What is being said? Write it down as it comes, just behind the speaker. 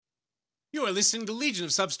You are listening to Legion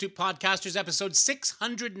of Substitute Podcasters, episode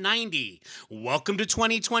 690. Welcome to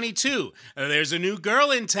 2022. There's a new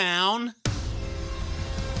girl in town.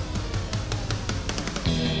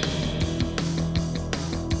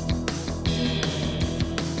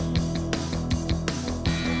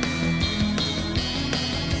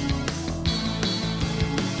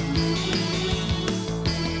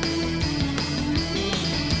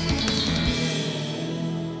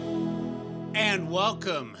 And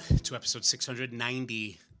welcome to episode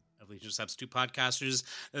 690 of Legion of Substitute Podcasters,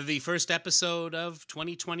 the first episode of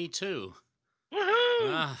 2022.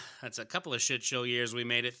 Woohoo! That's a couple of shit show years we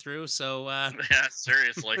made it through, so... Yeah,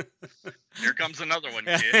 seriously. Here comes another one,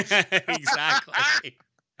 kids. Exactly.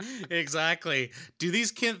 Exactly. Do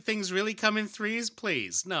these things really come in threes?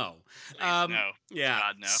 Please, no. No. Yeah.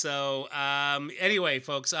 God, no. So, anyway,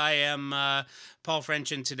 folks, I am Paul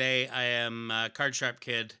French, and today I am Card Sharp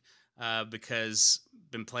Kid because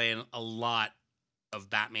been playing a lot of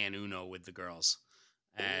Batman Uno with the girls.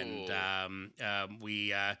 And we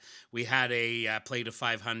had a play to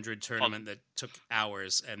 500 tournament that took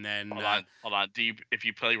hours, and then Hold on. If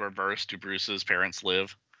you play reverse, do Bruce's parents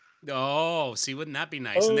live? Oh, see, wouldn't that be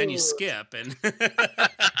nice? And then you skip, and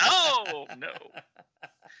oh no,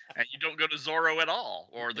 and you don't go to Zorro at all,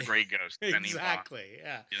 or the Grey Ghost. Exactly,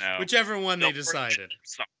 yeah. You know, whichever one they decided.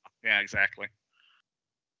 Yeah, exactly.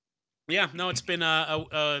 Yeah, no, it's been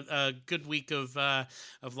a good week of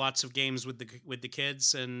lots of games with the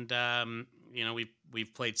kids, and you know,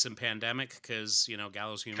 we've played some Pandemic because, you know,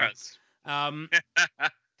 Gallows Humor.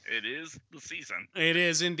 It is the season. It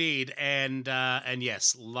is indeed, and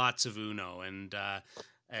yes, lots of Uno, and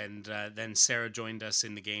then Sarah joined us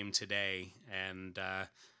in the game today, and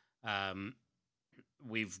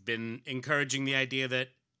we've been encouraging the idea that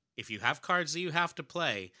if you have cards that you have to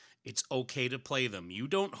play, it's okay to play them. You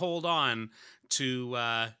don't hold on to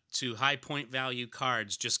high point value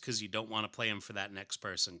cards just because you don't want to play them for that next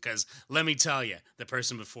person. Because let me tell you, the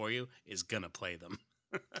person before you is gonna play them.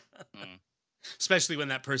 Especially when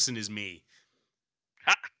that person is me.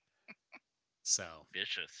 So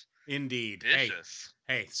vicious. Indeed. Vicious.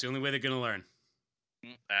 Hey, it's the only way they're gonna learn.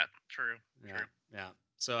 True. Yeah.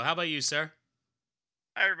 So how about you, sir?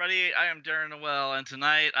 Hi, everybody. I am Darren Noel, and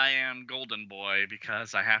tonight I am Golden Boy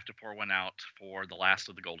because I have to pour one out for the last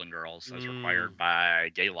of the Golden Girls as required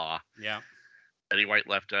by gay law. Yeah. Betty White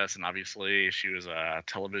left us, and obviously she was a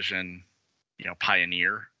television,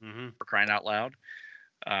 pioneer for crying out loud.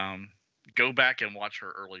 Go back and watch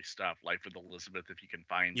her early stuff, Life with Elizabeth, if you can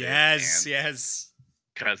find it. Yes.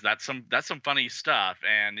 Because that's some funny stuff,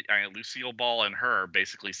 and Lucille Ball and her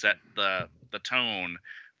basically set the tone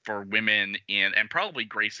for women and probably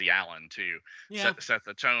Gracie Allen too. Yeah. Set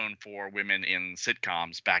the tone for women in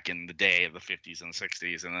sitcoms back in the day of the 50s and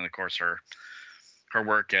 60s, and then of course her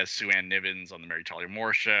work as Sue Ann Nivens on the Mary Tyler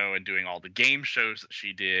Moore Show and doing all the game shows that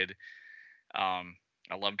she did. I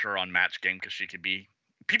loved her on Match Game because she could be.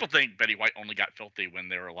 People think Betty White only got filthy when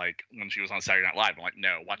she was on Saturday Night Live. I'm like,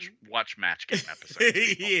 no, watch Match Game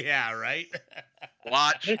episodes. Yeah, right.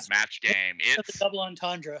 Watch Match Game. It's a double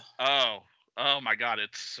entendre. Oh my God,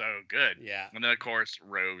 it's so good. Yeah. And then of course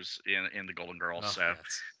Rose in the Golden Girls. So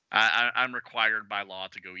yes. I'm required by law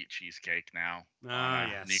to go eat cheesecake now.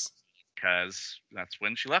 Yes. Because that's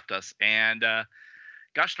when she left us. And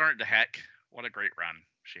gosh darn it to heck, what a great run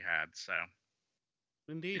she had. So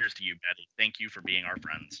indeed. Here's to you, Betty. Thank you for being our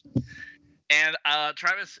friends. And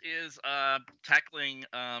Travis is tackling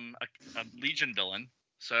a Legion villain.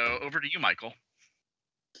 So over to you, Michael.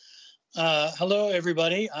 Hello,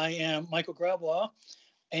 everybody. I am Michael Grabois,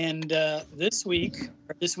 and this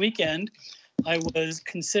weekend, I was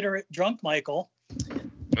considerate drunk Michael,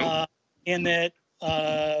 in that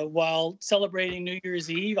while celebrating New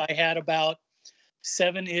Year's Eve, I had about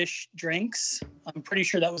 7-ish drinks. I'm pretty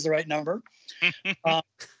sure that was the right number.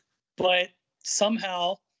 But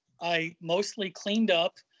somehow I mostly cleaned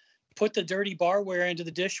up, put the dirty barware into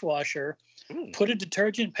the dishwasher, put a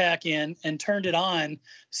detergent pack in, and turned it on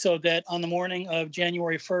so that on the morning of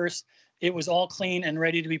January 1st, it was all clean and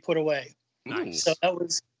ready to be put away. Nice. So that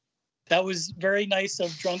was very nice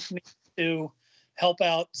of drunk me to help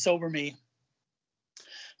out sober me.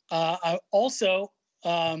 I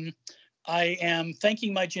am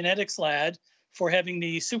thanking my genetics lad for having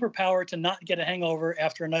the superpower to not get a hangover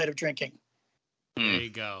after a night of drinking. There you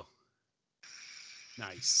go.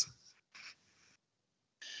 Nice.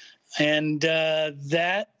 And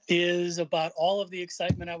that is about all of the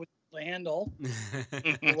excitement I was able to handle.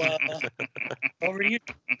 Over to you.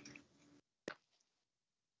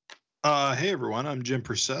 Hey, everyone. I'm Jim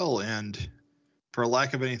Purcell, and for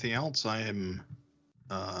lack of anything else, I am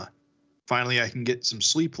finally I can get some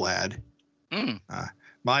sleep, lad. Mm.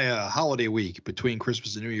 My holiday week between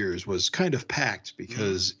Christmas and New Year's was kind of packed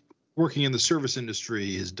because working in the service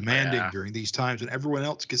industry is demanding during these times, and everyone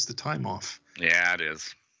else gets the time off. Yeah, it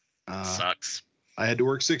is. Sucks. I had to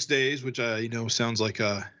work 6 days, which sounds like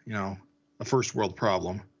a first world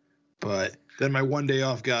problem. But then my one day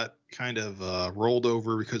off got kind of rolled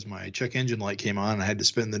over because my check engine light came on, and I had to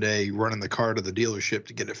spend the day running the car to the dealership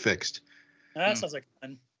to get it fixed. That sounds like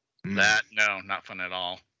fun. Not fun at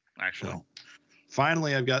all, actually. So,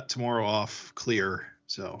 finally, I've got tomorrow off clear,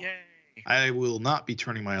 so Yay. I will not be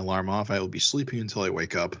turning my alarm off. I will be sleeping until I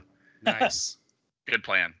wake up. Nice. Good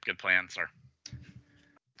plan, sir.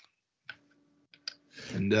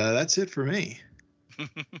 And that's it for me.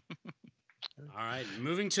 All right,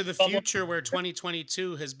 moving to the future where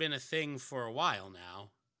 2022 has been a thing for a while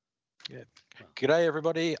now. Yeah. G'day,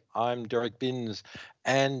 everybody. I'm Derek Binns,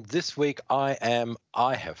 and this week I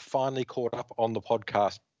have finally caught up on the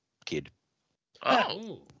podcast, kid.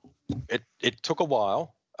 Oh. It took a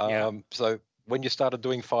while. Yeah. So when you started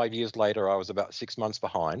doing 5 years later, I was about 6 months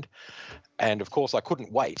behind, and of course I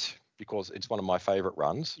couldn't wait because it's one of my favorite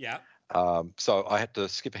runs. Yeah. So I had to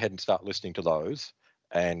skip ahead and start listening to those,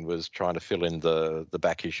 and was trying to fill in the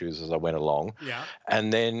back issues as I went along. Yeah.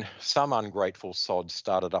 And then some ungrateful sod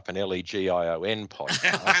started up an LEGION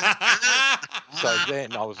podcast. So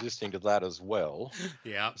then I was listening to that as well.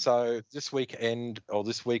 Yeah. So this week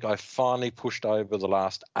I finally pushed over the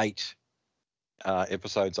last 8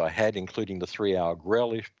 episodes I had, including the 3-hour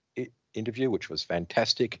Grell interview, which was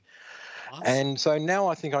fantastic. Awesome. And so now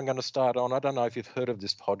I think I'm going to start on, I don't know if you've heard of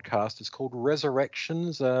this podcast. It's called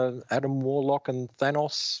Resurrections, Adam Warlock and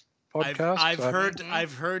Thanos podcast.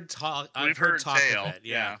 I've heard talk of it.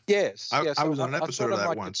 Yeah. Yes. I was on an episode of that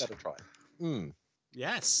might once. give that a try.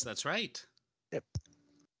 Yes, that's right. Yep.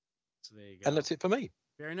 So there you go. And that's it for me.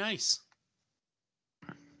 Very nice.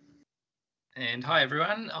 And hi,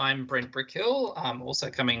 everyone. I'm Brent Brickhill. I'm also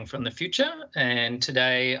coming from the future. And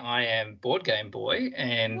today I am Board Game Boy.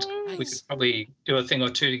 And we could probably do a thing or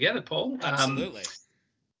two together, Paul. Absolutely.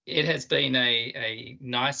 It has been a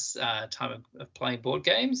nice time of playing board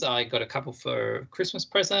games. I got a couple for Christmas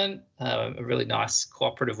present, a really nice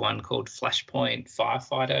cooperative one called Flashpoint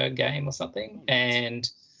Firefighter game or something,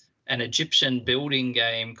 and an Egyptian building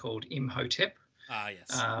game called Imhotep.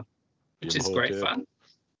 Yes. Which is great fun.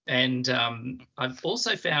 And I've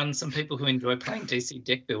also found some people who enjoy playing DC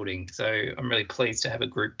deck building. So I'm really pleased to have a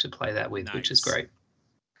group to play that with, which is great.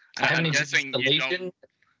 I haven't introduced the Legion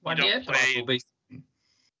one yet, but I will be.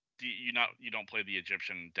 You don't play the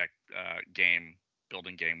Egyptian deck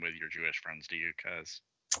building game with your Jewish friends, do you? Because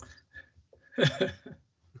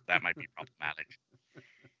that might be problematic.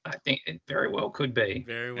 I think it very well could be.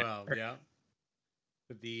 Very well, yeah.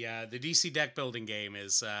 But the DC deck building game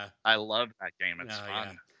is. I love that game. It's fun.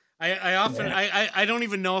 Yeah. I often I don't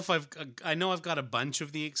even know if I know I've got a bunch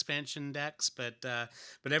of the expansion decks, but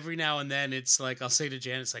every now and then it's like I'll say to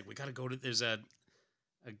Jan, it's like we got to go to there's a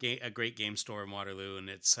great game store in Waterloo, and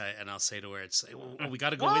it's and I'll say to her, it's like, well, we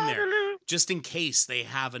got to go in there just in case they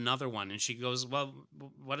have another one, and she goes, well,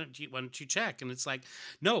 why don't you check? And it's like,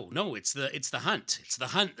 no, it's the hunt. It's the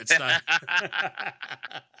hunt. It's the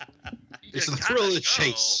it's the thrill of the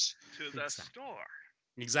chase to the store.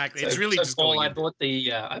 Exactly. It's really just Paul, I bought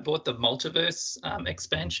the Multiverse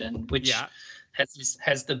expansion, which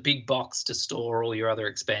has the big box to store all your other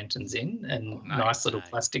expansions in, and nice little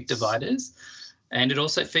plastic dividers. And it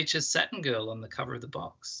also features Saturn Girl on the cover of the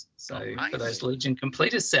box. So for those Legion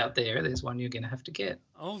completists out there, there's one you're going to have to get.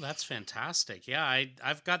 Oh, that's fantastic. Yeah,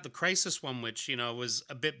 I've got the Crisis one, which, was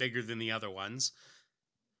a bit bigger than the other ones.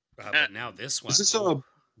 But now this one. Is this a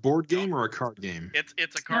board game or a card game? It's a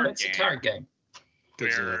card game. It's a card game.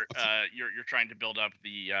 Where you're trying to build up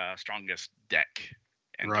the strongest deck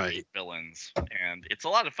and defeat villains. And it's a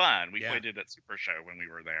lot of fun. We played it at Super Show when we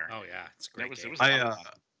were there. Oh, yeah. It's a great game. It was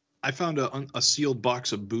I found a sealed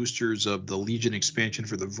box of boosters of the Legion expansion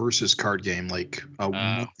for the Versus card game like a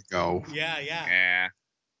month ago. Yeah.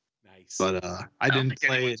 Nice. But I didn't think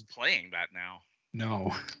play it. Playing that now.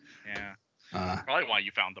 No. Yeah. Probably why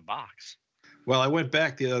you found the box. Well, I went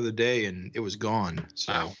back the other day and it was gone.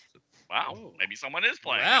 So. Wow. Maybe someone is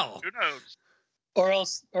playing. Well. Who knows? Or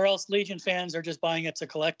else Legion fans are just buying it to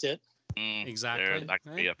collect it. Exactly. That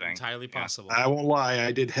could be a thing. Entirely possible. I won't lie.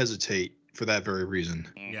 I did hesitate for that very reason.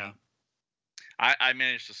 Mm-hmm. Yeah. I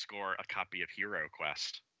managed to score a copy of Hero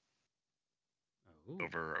Quest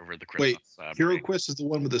over the Christmas. Wait, Hero Quest is the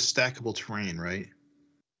one with the stackable terrain, right?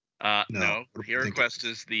 No. Hero Quest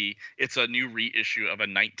is it's a new reissue of a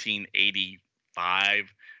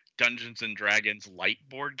 1985 Dungeons and Dragons light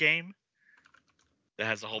board game that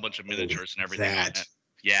has a whole bunch of miniatures and everything on it.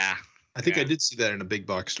 Yeah. I think I did see that in a big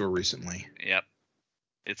box store recently. Yep.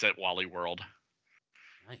 It's at Wally World.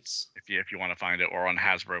 Nice. If you want to find it, or on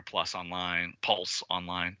Hasbro Plus online, Pulse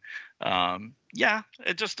online.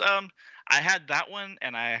 It just I had that one,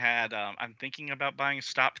 and I had I'm thinking about buying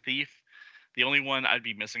Stop Thief. The only one I'd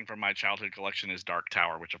be missing from my childhood collection is Dark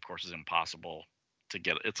Tower, which of course is impossible to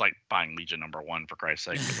get. It's like buying Legion #1 for Christ's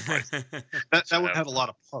sake. For the price. that one had a lot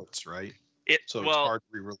of parts, right? So it's hard to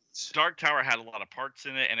re-release. Dark Tower had a lot of parts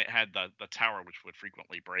in it, and it had the tower, which would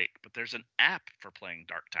frequently break. But there's an app for playing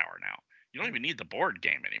Dark Tower now. You don't even need the board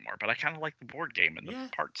game anymore, but I kind of like the board game and the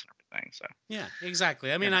parts and everything. So yeah,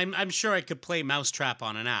 exactly. I mean, I'm sure I could play Mousetrap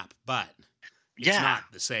on an app, but it's not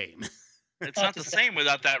the same. It's not the same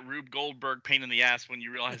without that Rube Goldberg pain in the ass when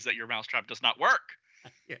you realize that your Mousetrap does not work.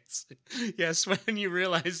 Yes. When you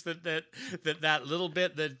realize that little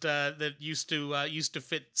bit that used to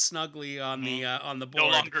fit snugly on the board no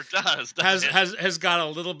longer does has got a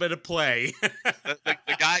little bit of play. the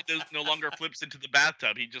guy no longer flips into the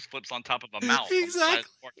bathtub; he just flips on top of a mouse.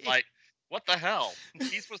 Exactly. Like, what the hell?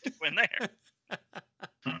 He's supposed to go in there.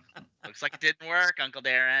 Looks like it didn't work, Uncle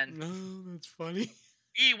Darren. No, that's funny.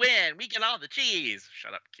 We win. We get all the cheese.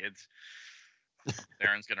 Shut up, kids.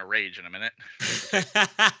 Darren's gonna rage in a minute.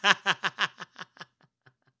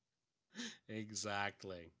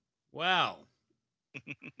 Exactly. Well,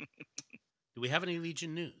 do we have any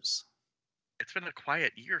Legion news? It's been a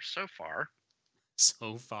quiet year so far.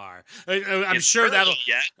 I'm sure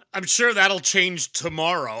that'll change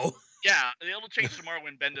tomorrow. Yeah, it'll change tomorrow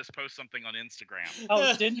when Bendis posts something on Instagram.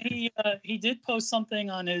 Oh, didn't he? He did post something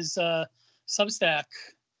on his Substack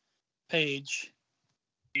page.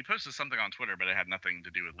 He posted something on Twitter, but it had nothing to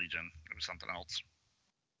do with Legion. It was something else.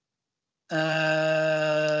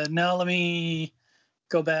 Now let me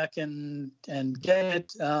go back and get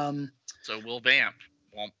it. So we'll vamp.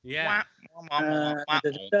 Yeah. But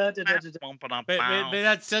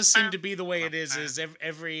that does seem to be the way it is. Is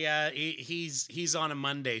every he's on a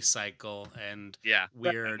Monday cycle, and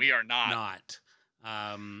we are not.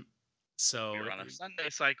 So we're on a Sunday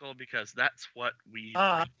cycle because that's what we.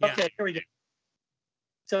 Okay, here we go.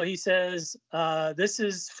 So he says, this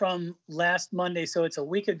is from last Monday, so it's a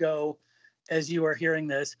week ago as you are hearing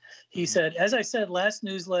this. He said, as I said last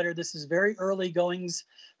newsletter, this is very early goings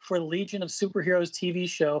for the Legion of Superheroes TV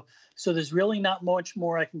show, so there's really not much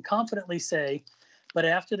more I can confidently say. But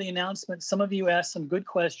after the announcement, some of you asked some good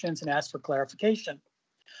questions and asked for clarification.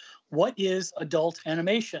 What is adult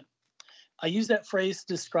animation? I use that phrase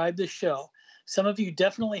to describe this show. Some of you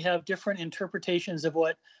definitely have different interpretations of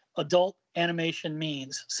what adult animation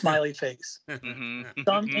means. Smiley face.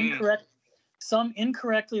 Some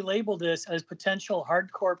incorrectly label this as potential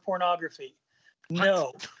hardcore pornography.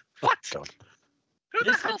 No. What? Who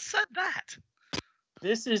the hell said that?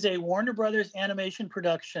 This is a Warner Brothers animation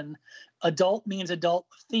production. Adult means adult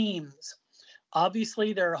themes.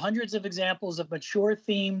 Obviously, there are hundreds of examples of mature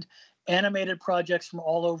themed animated projects from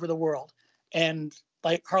all over the world. And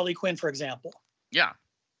like Harley Quinn, for example. Yeah.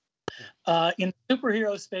 In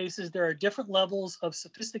superhero spaces, there are different levels of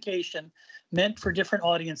sophistication meant for different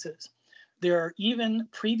audiences. There are even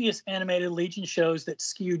previous animated Legion shows that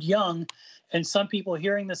skewed young, and some people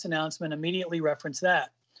hearing this announcement immediately reference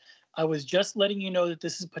that. I was just letting you know that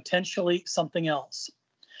this is potentially something else.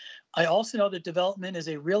 I also know that development is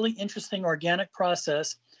a really interesting organic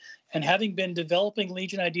process, and having been developing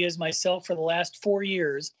Legion ideas myself for the last 4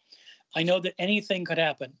 years, I know that anything could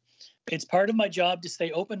happen. It's part of my job to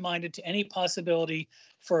stay open-minded to any possibility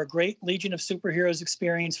for a great Legion of Superheroes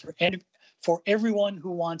experience for everyone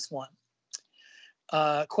who wants one.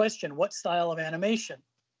 Question, what style of animation?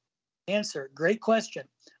 Answer, great question.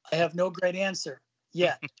 I have no great answer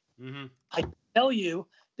yet. I tell you,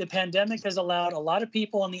 the pandemic has allowed a lot of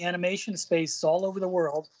people in the animation space all over the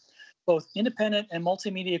world, both independent and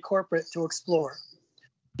multimedia corporate, to explore.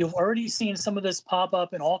 You've already seen some of this pop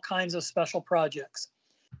up in all kinds of special projects.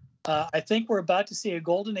 I think we're about to see a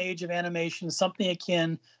golden age of animation, something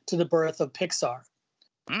akin to the birth of Pixar.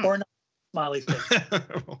 Or not, smiley face.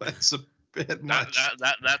 That's a bit much.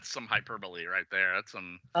 That's some hyperbole right there. That's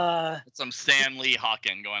some Stan Lee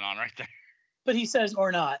Hawking going on right there. But he says,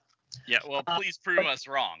 or not. Yeah, well, please prove us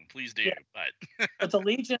wrong. Please do. Yeah. But the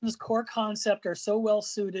Legion's core concept are so well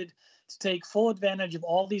suited to take full advantage of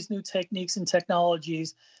all these new techniques and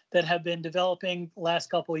technologies that have been developing the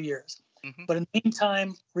last couple of years. But in the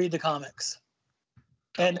meantime, read the comics.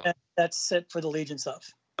 And that's it for the Legion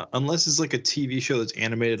stuff. Unless it's like a TV show that's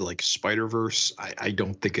animated like Spider-Verse, I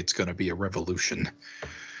don't think it's going to be a revolution.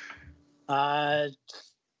 Don't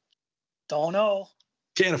know.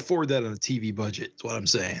 Can't afford that on a TV budget, is what I'm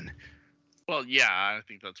saying. Well, yeah, I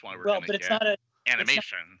think that's why we're but it's not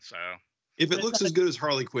animation. So if it looks as good as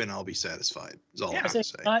Harley Quinn, I'll be satisfied. Is all I have to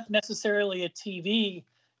say. Not necessarily a TV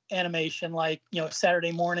animation like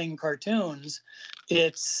Saturday morning cartoons.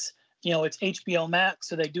 It's it's HBO Max,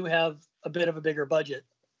 so they do have a bit of a bigger budget.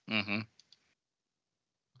 Mm-hmm.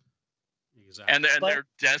 Exactly. And they're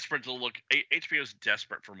desperate to look. HBO is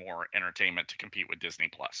desperate for more entertainment to compete with Disney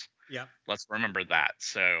Plus. Yeah, let's remember that.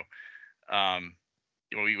 So,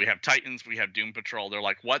 we have Titans, we have Doom Patrol. They're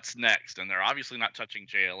like, what's next? And they're obviously not touching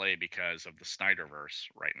JLA because of the Snyderverse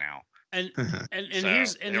right now. And so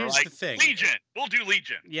here's like, the thing. Legion, we'll do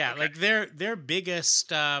Legion. Yeah, okay. like their biggest,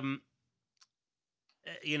 the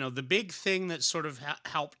big thing that sort of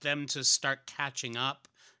helped them to start catching up.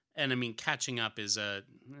 And I mean, catching up is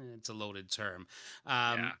it's a loaded term.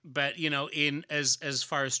 But in as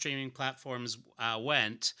far as streaming platforms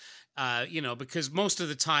went, because most of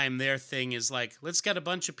the time their thing is like, let's get a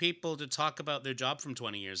bunch of people to talk about their job from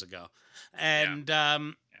 20 years ago. And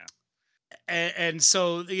and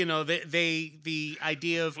so the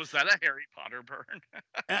idea of, was that a Harry Potter burn?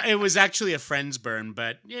 It was actually a Friends burn,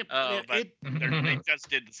 but they just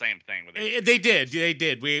did the same thing with it. They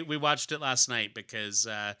did. We watched it last night because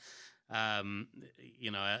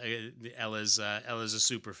Ella's a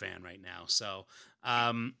super fan right now. So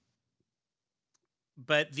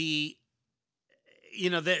but the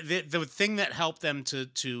thing that helped them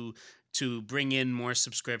to bring in more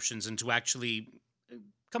subscriptions and to actually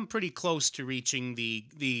come pretty close to reaching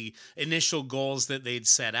the initial goals that they'd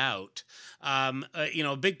set out. A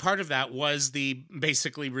big part of that was the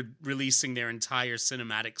basically releasing their entire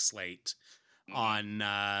cinematic slate on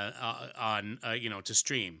to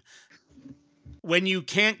stream. When you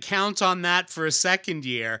can't count on that for a second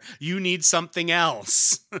year, you need something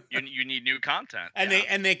else. you need new content, and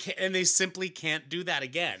they simply can't do that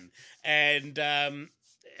again. And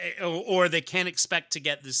or they can't expect to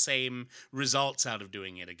get the same results out of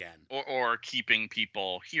doing it again, or keeping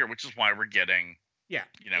people here, which is why we're getting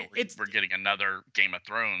we're getting another Game of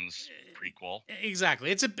Thrones prequel. Exactly.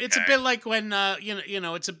 It's a bit like when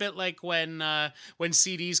it's a bit like when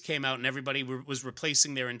CDs came out and everybody was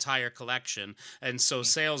replacing their entire collection, and so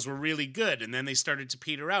sales were really good, and then they started to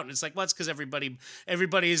peter out, and it's like, well, it's because everybody's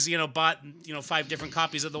bought 5 different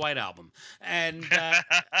copies of the White Album, and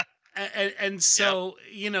and so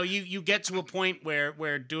you get to a point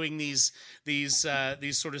where doing these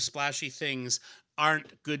sort of splashy things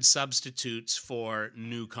aren't good substitutes for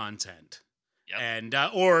new content. Yep. And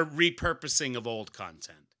or repurposing of old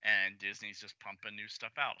content. And Disney's just pumping new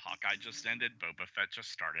stuff out. Hawkeye just ended. Boba Fett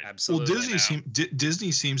just started. Absolutely. Well,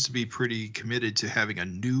 Disney seems to be pretty committed to having a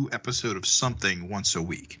new episode of something once a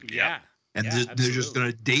week. Yeah. And they're just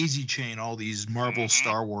going to daisy chain all these Marvel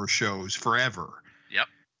Star Wars shows forever. Yep.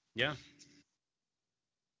 Yeah.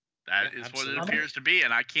 That is what it appears to be,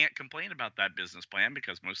 and I can't complain about that business plan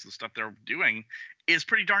because most of the stuff they're doing is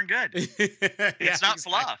pretty darn good. It's not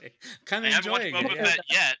fluff. Kind of enjoying it. I haven't watched Boba Fett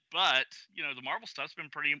yet, but the Marvel stuff's been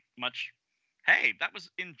pretty much, hey, that was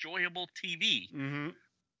enjoyable TV. Mm-hmm.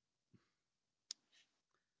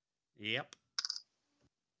 Yep.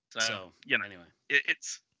 So anyway,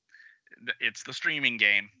 it's the streaming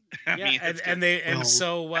game. I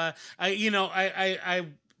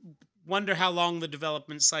wonder how long the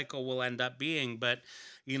development cycle will end up being, but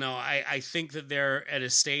I think that they're at a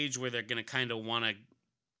stage where they're going to kind of want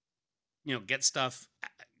to get stuff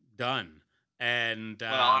done. And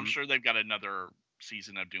I'm sure they've got another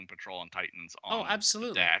season of Doom Patrol and Titans on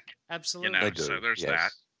absolutely. the deck. Absolutely. They do. So there's that.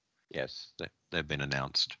 Yes, they've been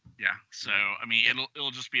announced. Yeah. So I mean,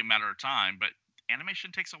 it'll just be a matter of time, but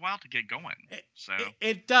animation takes a while to get going.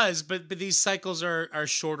 It does, but these cycles are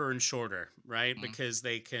shorter and shorter, right? Mm-hmm. Because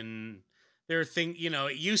they can. Their thing,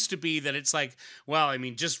 it used to be that it's like, well, I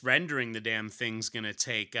mean, just rendering the damn thing's gonna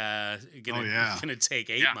take gonna take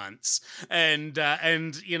 8 months, and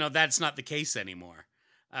that's not the case anymore.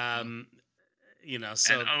 So and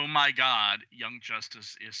oh my God, Young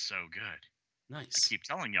Justice is so good. Nice. I keep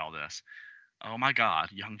telling y'all this. Oh my God,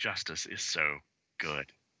 Young Justice is so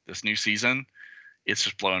good. This new season, it's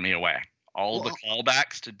just blowing me away. All the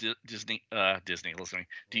callbacks to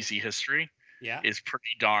DC history is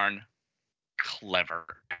pretty darn clever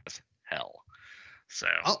as hell. So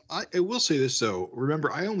I will say this though.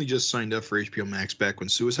 Remember, I only just signed up for HBO Max back when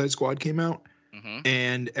Suicide Squad came out,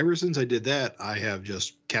 and ever since I did that, I have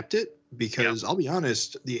just kept it because I'll be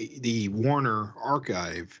honest, the Warner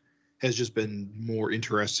archive has just been more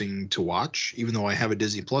interesting to watch. Even though I have a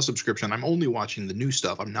Disney Plus subscription, I'm only watching the new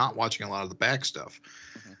stuff. I'm not watching a lot of the back stuff.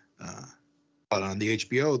 But on the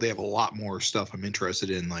HBO, they have a lot more stuff I'm interested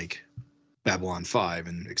in, like Babylon 5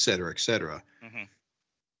 and et cetera, et cetera.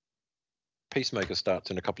 Peacemaker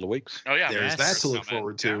starts in a couple of weeks. Oh yeah, There's that to look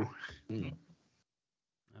forward to.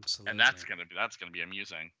 Absolutely. And that's gonna be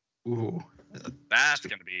amusing. Ooh. That's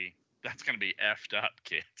gonna be effed up,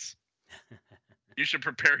 kids. You should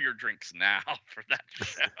prepare your drinks now for that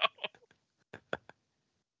show.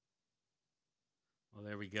 Well,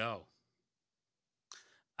 there we go.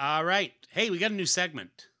 All right. Hey, we got a new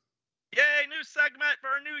segment. Yay, new segment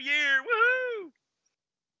for a new year. Woohoo!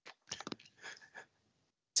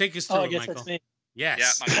 Take us through I it, guess Michael. that's me. Yes.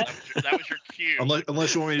 Yeah, Michael, that was your cue.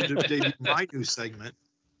 Unless you want me to debut my new segment.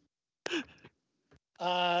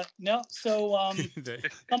 No. So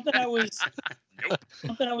something I was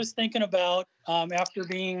thinking about after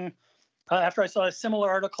I saw a similar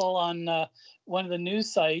article on one of the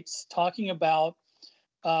news sites talking about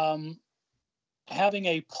having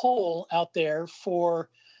a poll out there for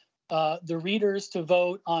the readers to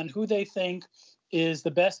vote on who they think is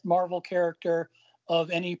the best Marvel character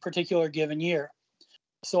of any particular given year.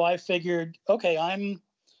 So I figured, okay, I'm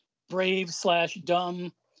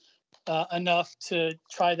brave/dumb enough to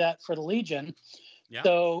try that for the Legion. Yeah.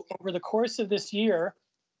 So over the course of this year,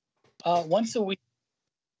 once a week,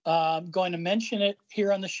 I'm going to mention it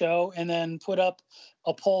here on the show and then put up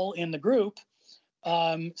a poll in the group,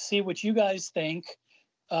 see what you guys think.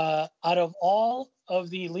 Out of all of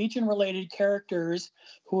the Legion-related characters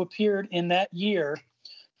who appeared in that year,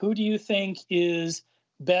 who do you think is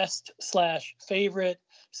best/favorite/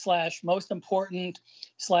 most important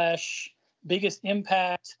 / biggest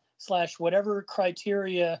impact / whatever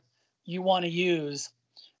criteria you want to use,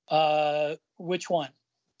 which one?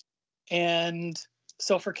 And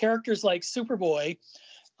so for characters like Superboy,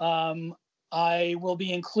 I will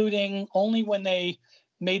be including only when they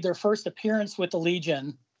made their first appearance with the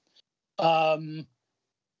Legion.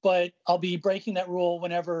 But I'll be breaking that rule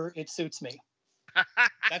whenever it suits me.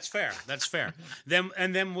 That's fair. That's fair.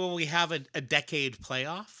 Then will we have a decade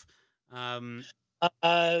playoff?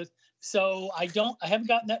 So I haven't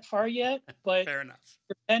gotten that far yet, but Fair enough.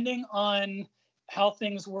 Depending on how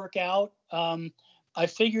things work out, I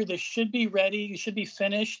figure this should be ready. It should be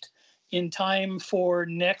finished in time for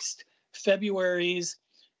next February's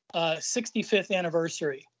 65th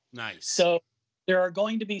anniversary. Nice. So there are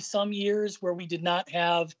going to be some years where we did not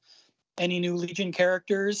have any new Legion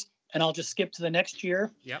characters, and I'll just skip to the next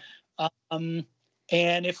year. Yep. And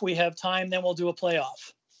if we have time, then we'll do a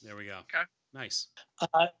playoff. There we go. Okay. Nice.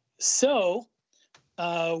 So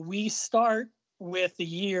we start with the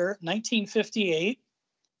year 1958,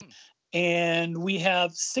 and we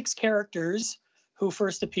have 6 characters who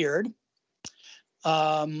first appeared.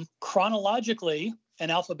 Chronologically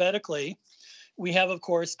and alphabetically, we have, of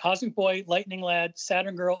course, Cosmic Boy, Lightning Lad,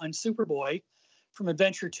 Saturn Girl, and Superboy from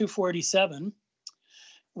Adventure 247.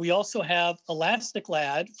 We also have Elastic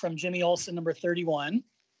Lad from Jimmy Olsen, number 31.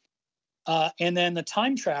 And then the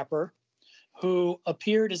Time Trapper, who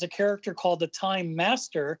appeared as a character called the Time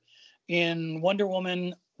Master in Wonder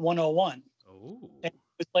Woman 101. Oh. And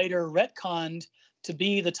was later retconned to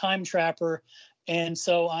be the Time Trapper. And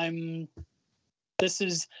so I'm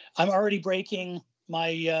already breaking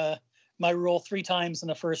my rule 3 times in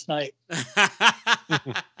the first night.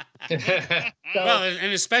 Well,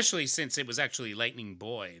 and especially since it was actually Lightning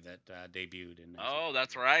Boy that debuted in. Oh,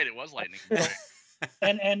 that's right. It was Lightning Boy.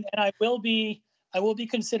 and I will be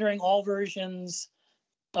considering all versions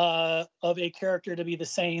of a character to be the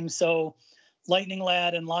same. So Lightning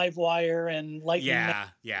Lad and Livewire and Lightning. Yeah,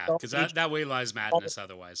 because that way lies madness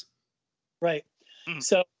otherwise. Right. Mm-hmm.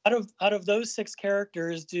 So out of those 6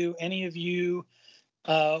 characters, do any of you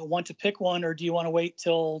want to pick one, or do you want to wait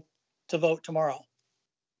to vote tomorrow?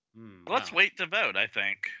 Let's wait to vote, I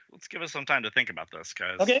think. Let's give us some time to think about this,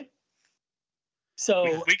 guys. Okay.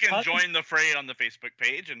 So we can join the fray on the Facebook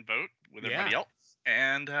page and vote with everybody else.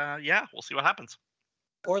 And we'll see what happens.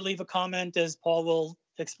 Or leave a comment, as Paul will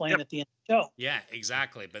explain at the end of the show. Yeah,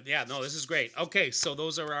 exactly. But yeah, no, this is great. Okay, so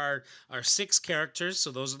those are our 6 characters.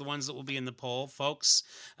 So those are the ones that will be in the poll, folks.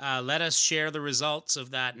 Let us share the results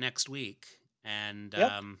of that next week, and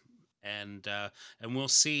we'll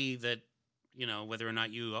see that, whether or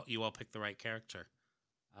not you all pick the right character.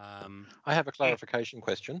 I have a clarification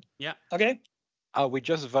question. Yeah. Okay. Are we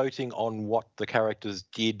just voting on what the characters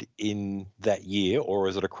did in that year, or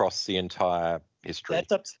is it across the entire history?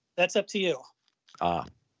 That's up to you.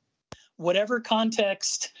 Whatever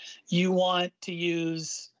context you want to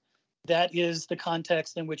use, that is the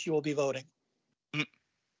context in which you will be voting.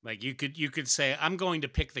 Like you could say, I'm going to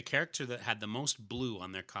pick the character that had the most blue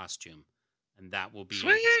on their costume, and that will be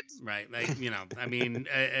sweet. Right. Like, I mean,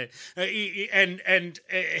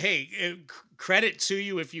 hey, credit to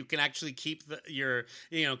you if you can actually keep your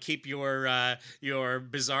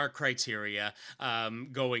bizarre criteria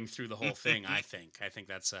going through the whole thing. I think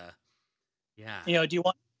that's yeah. You know, do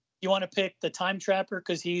you want to pick the Time Trapper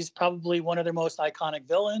because he's probably one of their most iconic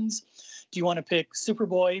villains? Do you want to pick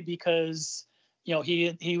Superboy because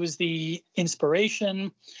he was the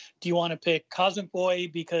inspiration? Do you want to pick Cosmic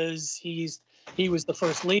Boy because he was the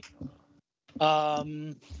first lead?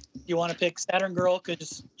 You want to pick Saturn Girl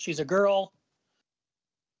because she's a girl?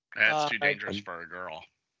 That's too dangerous for a girl.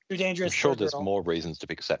 Too dangerous. I'm sure for a there's girl. more reasons to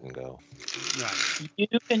pick Saturn Girl. Right. You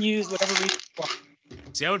can use whatever reason you want.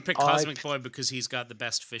 See, I would pick Cosmic Boy because he's got the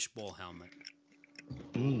best fishbowl helmet.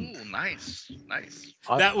 Ooh, nice.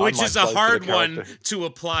 Which is a hard one to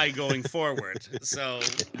apply going forward. So,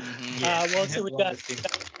 well, so we got.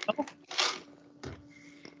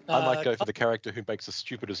 I might go for the character who makes the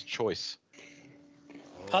stupidest choice.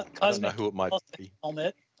 I don't know who it might be.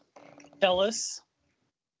 Helmet. Tellus.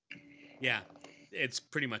 Yeah, it's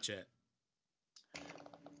pretty much it.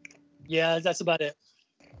 Yeah, that's about it.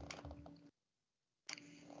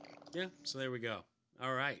 Yeah, so there we go.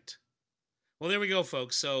 All right. Well, there we go,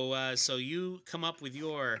 folks. So you come up with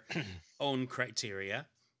your own criteria.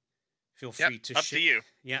 Feel free to up to you.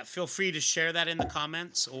 Yeah, feel free to share that in the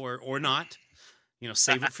comments or not.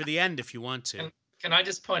 Save it for the end if you want to. Can I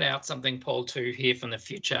just point out something, Paul, too, here from the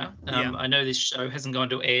future? Yeah. I know this show hasn't gone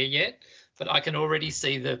to air yet, but I can already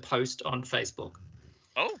see the post on Facebook.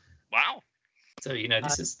 Oh, wow. So,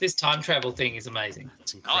 this time travel thing is amazing.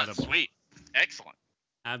 It's incredible. Oh, that's sweet. Excellent.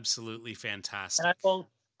 Absolutely fantastic. And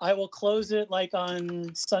I will close it like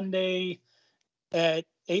on Sunday at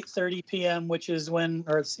 8:30 p.m., or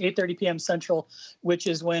it's 8:30 p.m. Central, which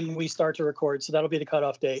is when we start to record. So that'll be the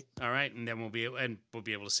cutoff date. All right, and then we'll be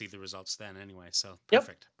able to see the results then anyway. So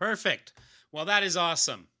Yep. Perfect. Well, that is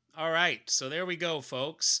awesome. All right, so there we go,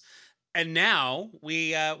 folks. And now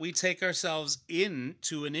we take ourselves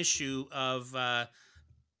into an issue of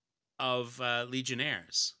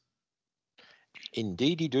Legionnaires.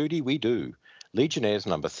 Indeedy doody, we do. Legionnaires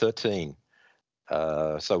number 13.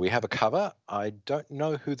 So we have a cover. I don't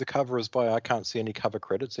know who the cover is by. I can't see any cover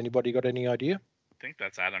credits. Anybody got any idea? I think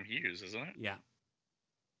that's Adam Hughes, isn't it? Yeah.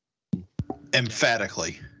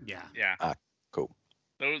 Emphatically. Yeah. Yeah. Cool.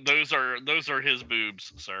 Those are his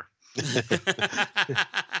boobs, sir.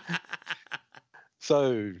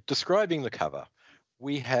 So describing the cover,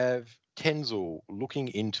 we have Tenzil looking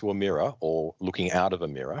into a mirror or looking out of a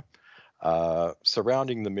mirror.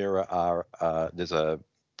 Surrounding the mirror there's a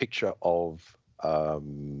picture of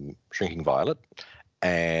Shrinking Violet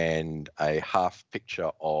and a half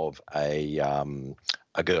picture of a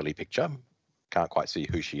girly picture. Can't quite see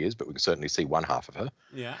who she is, but we can certainly see one half of her.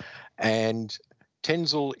 Yeah. And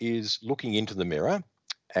Tenzil is looking into the mirror,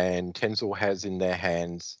 and Tenzil has in their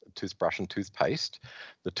hands a toothbrush and toothpaste.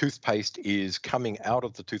 The toothpaste is coming out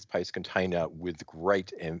of the toothpaste container with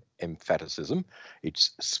great emphaticism.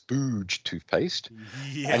 It's Spooge toothpaste.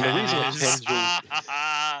 Yes. And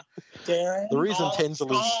the reason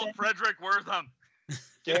Tenzil is Frederick Wortham.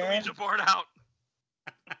 Get the Darren? Ouija board out.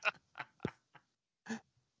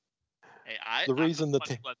 Hey, The reason that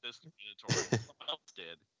let this editorial. Someone else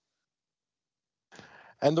did.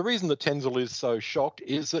 And the reason that Tenzil is so shocked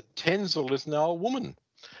is that Tenzil is now a woman.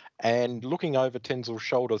 And looking over Tenzil's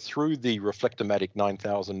shoulder through the Reflectomatic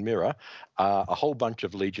 9000 mirror are a whole bunch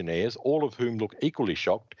of Legionnaires, all of whom look equally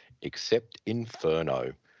shocked, except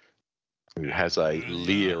Inferno, who has a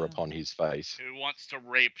leer upon his face. Who wants to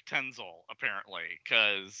rape Tenzil, apparently,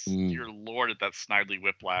 because your lord at that snidely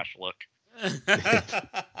whiplash look.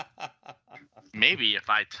 Maybe if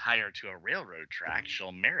I tie her to a railroad track,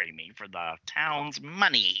 she'll marry me for the town's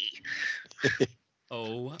money.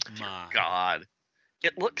 Oh my God.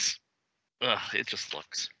 It looks. It just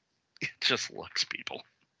looks. It just looks, people.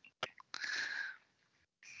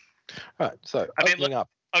 Right, so opening up.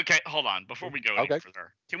 Okay, hold on. Before we go any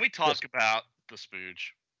further, can we talk about the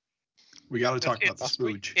Spooge? We got to talk about the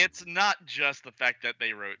Spooge. It's not just the fact that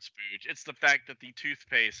they wrote Spooge. It's the fact that the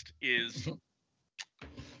toothpaste is,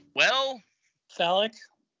 well... Phallic?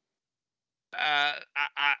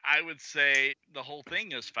 I would say the whole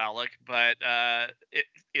thing is phallic, but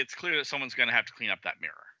it's clear that someone's going to have to clean up that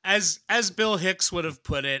mirror. As Bill Hicks would have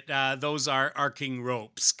put it, those are arcing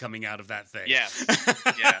ropes coming out of that thing. Yes.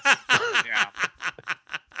 Yes. Yeah.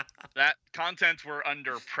 That contents were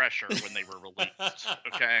under pressure when they were released.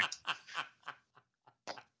 Okay.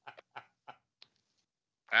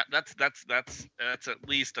 That's at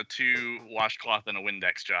least a 2 washcloth and a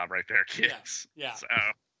Windex job right there, kids. Yeah. So.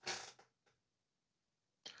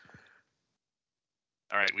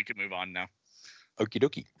 All right, we can move on now. Okie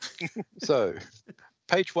dokie. So,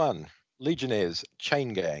 page 1, Legionnaires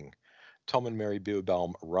Chain Gang, Tom and Mary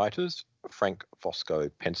Bierbaum writers, Frank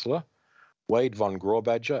Fosco penciler, Wade von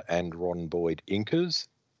Grawbadger and Ron Boyd inkers,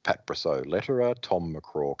 Pat Brosseau letterer, Tom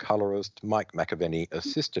McCraw colorist, Mike McAvenny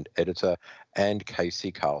assistant editor, and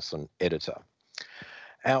Casey Carlson editor.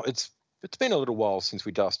 Now, it's been a little while since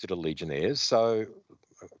we last did a Legionnaires, so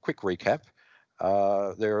a quick recap.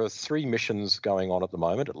 There are 3 missions going on at the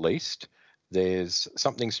moment, at least. There's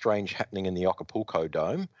something strange happening in the Acapulco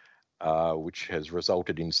Dome, which has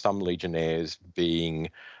resulted in some Legionnaires being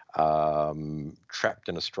trapped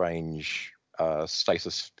in a strange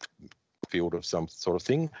stasis field of some sort of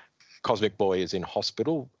thing. Cosmic Boy is in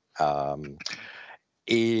hospital. What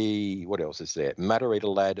else is there?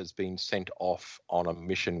 Matarita Lad has been sent off on a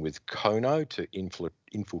mission with Kono to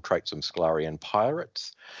infiltrate some Sklarian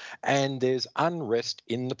pirates. And there's unrest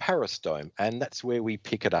in the Paris Dome, and that's where we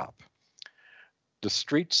pick it up. The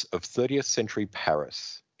streets of 30th century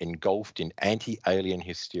Paris, engulfed in anti-alien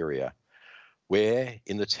hysteria, where,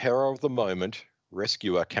 in the terror of the moment,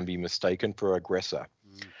 rescuer can be mistaken for aggressor.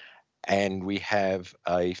 And we have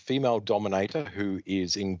a female dominator who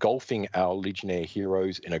is engulfing our Legionnaire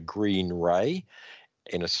heroes in a green ray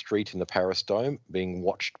in a street in the Paris Dome, being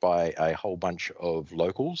watched by a whole bunch of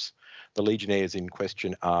locals. The Legionnaires in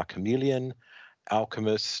question are Chameleon,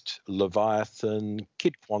 Alchemist, Leviathan,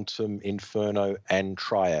 Kid Quantum, Inferno, and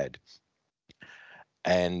Triad.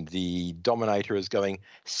 And the Dominator is going,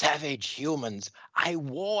 "Savage humans, I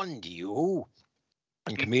warned you."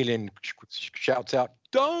 And Chameleon shouts out,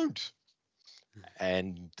 "Don't!"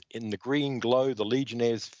 And in the green glow, the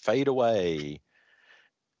Legionnaires fade away.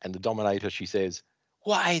 And the Dominator, she says,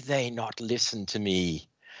 "Why they not listen to me?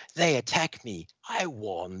 They attack me. I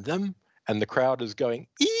warned them." And the crowd is going,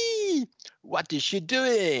 "Eee! What is she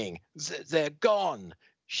doing? They're gone.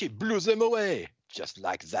 She blew them away, just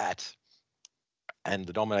like that." And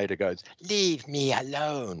the Dominator goes, "Leave me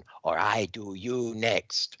alone, or I do you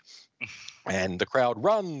next." And the crowd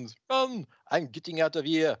runs, "Run! I'm getting out of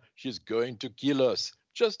here. She's going to kill us,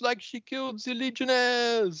 just like she killed the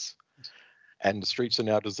Legionnaires." And the streets are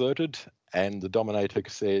now deserted, and the Dominator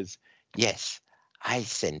says, "Yes, I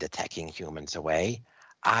send attacking humans away.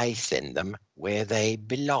 I send them where they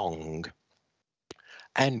belong."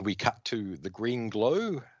 And we cut to the green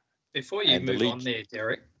glow. Before you move on there,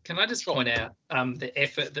 Derek, can I just point out the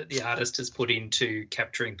effort that the artist has put into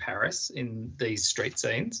capturing Paris in these street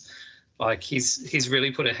scenes? Like he's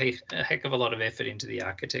really put a heck of a lot of effort into the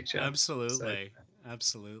architecture. Absolutely.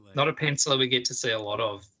 Absolutely. Not a penciler we get to see a lot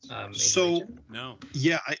of. No.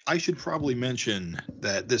 Yeah, I should probably mention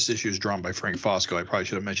that this issue is drawn by Frank Fosco. I probably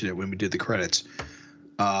should have mentioned it when we did the credits.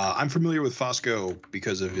 I'm familiar with Fosco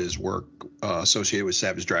because of his work associated with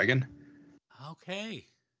Savage Dragon. Okay.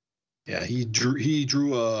 Yeah, he's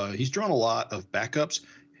drawn a lot of backups.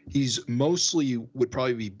 He's mostly would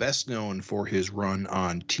probably be best known for his run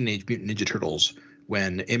on Teenage Mutant Ninja Turtles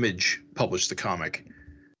when Image published the comic.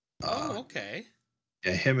 Okay.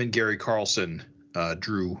 Yeah, him and Gary Carlson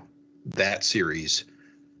drew that series.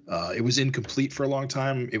 It was incomplete for a long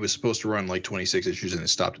time. It was supposed to run like 26 issues and it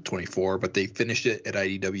stopped at 24, but they finished it at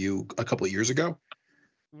IDW a couple of years ago.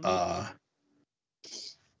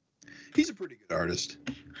 He's a pretty good artist.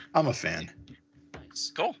 I'm a fan.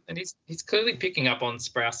 Nice. Cool. And he's clearly picking up on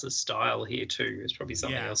Sprouse's style here too. There's probably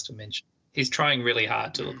something else to mention. He's trying really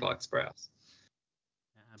hard to look like Sprouse.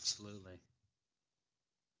 Absolutely.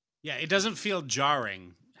 Yeah, it doesn't feel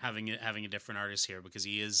jarring having a different artist here because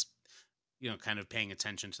he is, kind of paying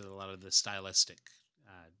attention to a lot of the stylistic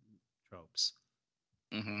tropes.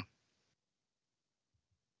 Mm-hmm.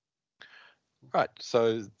 Right,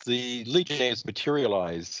 so the Legionnaires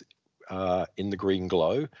materialize in the green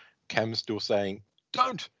glow. Cam's still saying,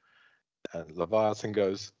 "Don't!" And Leviathan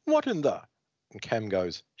goes, "What in the?" And Cam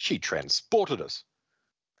goes, "She transported us."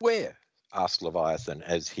 "Where?" asks Leviathan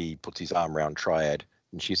as he puts his arm around Triad.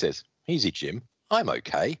 And she says, "Easy, Jim. I'm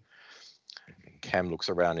okay." And Cam looks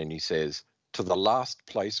around and he says, "To the last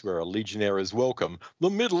place where a Legionnaire is welcome, the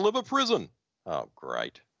middle of a prison." "Oh,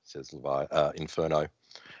 great," says Inferno.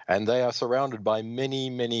 And they are surrounded by many,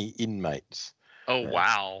 many inmates. Oh,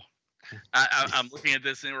 wow. I'm looking at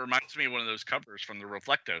this and it reminds me of one of those covers from the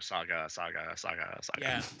Reflecto saga.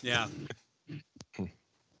 Yeah.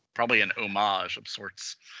 Probably an homage of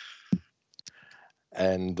sorts.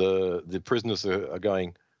 And the prisoners are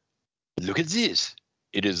going, "Look at this.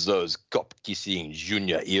 It is those cop-kissing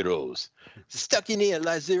junior heroes stuck in here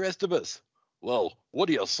like the rest of us. Well, what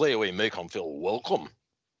do you say we make them feel welcome?"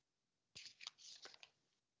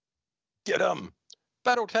 "Get 'em.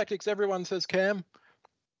 Battle tactics, everyone," says Cam.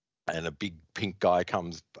 And a big pink guy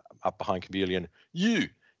comes up behind Chameleon.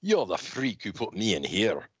 You're the freak who put me in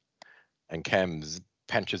here." And Cam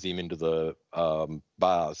punches him into the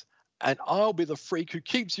bars. And I'll be the freak who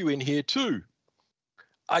keeps you in here too.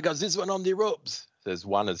 I got this one on the ropes, says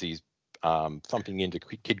one as he's thumping into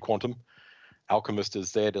Kid Quantum. Alchemist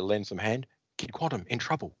is there to lend some hand. Kid Quantum in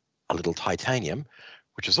trouble. A little titanium,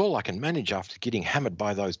 which is all I can manage after getting hammered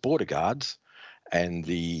by those border guards. And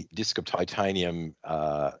the disc of titanium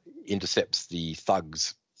intercepts the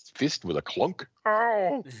thug's fist with a clunk.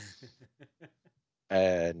 Oh!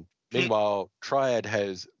 And meanwhile, Triad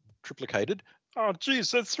has triplicated. Oh,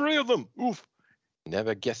 geez, there's 3 of them. Oof.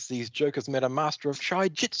 Never guessed these jokers met a master of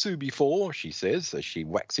Chai-Jitsu before, she says, as she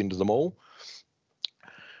whacks into them all.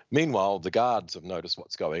 Meanwhile, the guards have noticed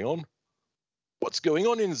what's going on. What's going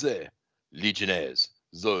on in there? Legionnaires,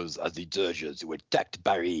 those are the dirgers who attacked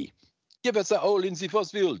Barry. Give us a hole in the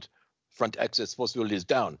force field. Front access force field is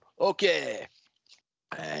down. Okay.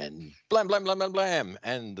 And blam, blam, blam, blam, blam.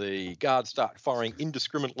 And the guards start firing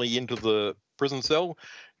indiscriminately into the prison cell.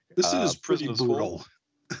 This is pretty brutal.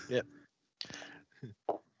 Yep.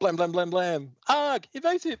 Blam, blam, blam, blam. Arg,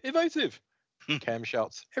 evasive, evasive. Cam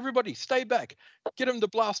shouts, everybody stay back. Get him to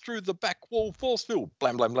blast through the back wall force field.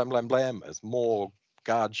 Blam, blam, blam, blam, blam. As more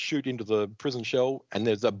guards shoot into the prison shell, and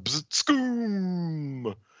there's a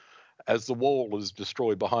bzz-skoom as the wall is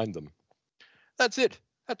destroyed behind them. That's it.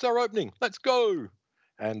 That's our opening. Let's go.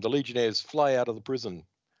 And the Legionnaires fly out of the prison.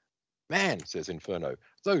 Man, says Inferno,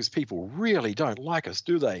 those people really don't like us,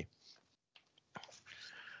 do they?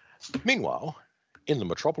 Meanwhile, in the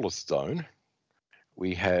Metropolis Zone,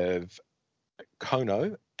 we have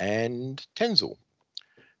Kono and Tenzil.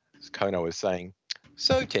 Kono is saying,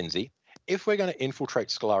 so Tenzi, if we're going to infiltrate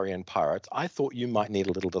Scalarian pirates, I thought you might need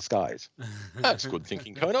a little disguise. That's good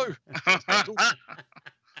thinking, Kono.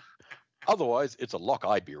 Otherwise, it's a lock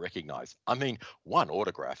I'd be recognised. I mean, one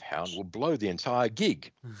autograph hound will blow the entire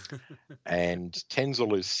gig. And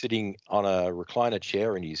Tenzil is sitting on a recliner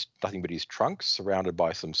chair in his nothing but his trunk, surrounded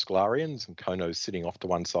by some Scalarians, and Kono's sitting off to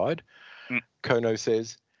one side. Kono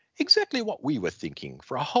says, exactly what we were thinking,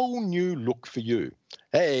 for a whole new look for you.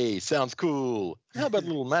 Hey, sounds cool. How about a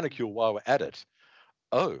little manicure while we're at it?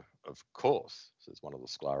 Oh, of course, says one of the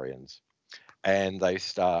Scalarians. And they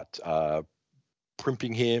start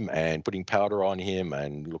primping him and putting powder on him,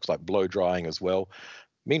 and looks like blow drying as well.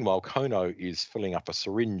 Meanwhile, Kono is filling up a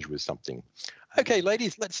syringe with something. Okay,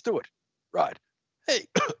 ladies, let's do it. Right. Hey,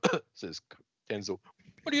 says Tenzil,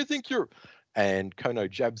 what do you think you're... And Kono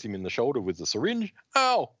jabs him in the shoulder with the syringe.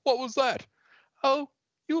 Ow, what was that? Oh,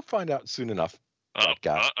 you'll find out soon enough.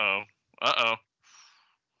 Uh-oh.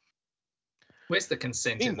 Where's the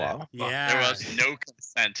consent in that? Yeah. There was no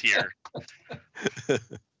consent here.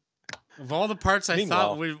 Of all the parts I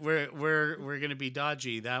thought we're going to be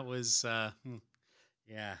dodgy, that was,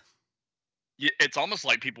 yeah. It's almost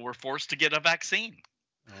like people were forced to get a vaccine.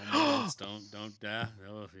 Oh, don't, yeah.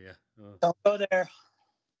 Oh. Don't go there.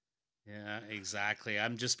 Yeah, exactly.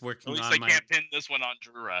 I'm just working on At least they can't pin this one on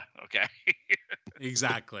Drura, okay?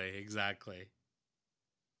 Exactly.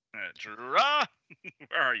 Drura,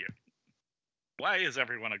 where are you? Why is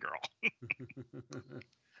everyone a girl?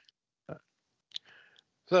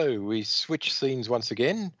 So we switch scenes once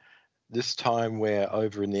again. This time we're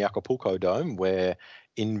over in the Acapulco Dome, where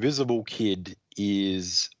Invisible Kid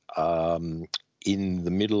is in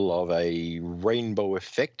the middle of a rainbow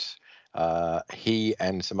effect. He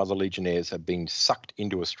and some other Legionnaires have been sucked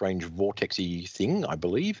into a strange vortexy thing, I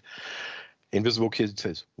believe. Invisible Kid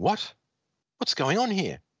says, what? What's going on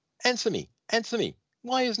here? Answer me.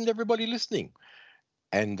 Why isn't everybody listening?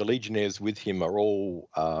 And the Legionnaires with him are all...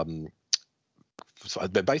 so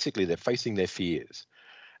basically, they're facing their fears.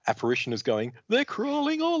 Apparition is going, they're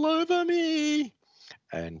crawling all over me.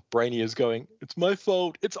 And Brainy is going, it's my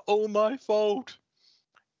fault. It's all my fault.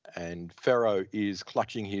 And Pharaoh is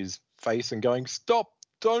clutching his face and going, stop,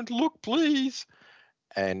 don't look, please.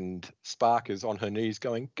 And Spark is on her knees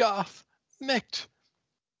going, Garth, Mect.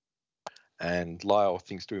 And Lyle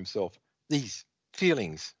thinks to himself, these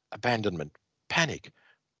feelings, abandonment, panic,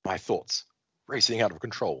 my thoughts racing out of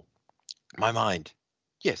control. My mind.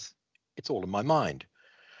 Yes, it's all in my mind.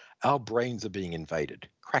 Our brains are being invaded,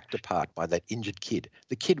 cracked apart by that injured kid,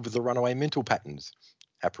 the kid with the runaway mental patterns.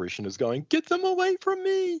 Apparition is going, get them away from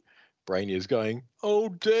me. Brainy is going, oh,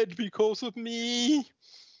 dead because of me.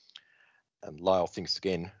 And Lyle thinks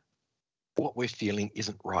again, what we're feeling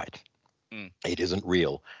isn't right. It isn't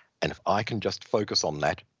real. And if I can just focus on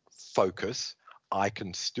that, I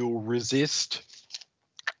can still resist.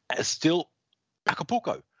 Still,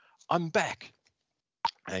 Acapulco, I'm back.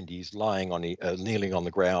 And he's lying on kneeling on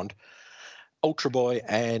the ground. Ultra Boy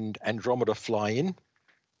and Andromeda fly in.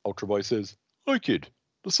 Ultra Boy says, "Hi, kid.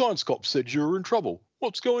 The science cop said you were in trouble.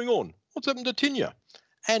 What's going on? What's happened to Tinya?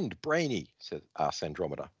 And Brainy, asks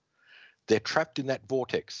Andromeda. They're trapped in that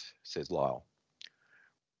vortex, says Lyle.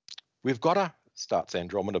 We've got to, starts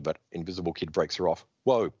Andromeda, but Invisible Kid breaks her off.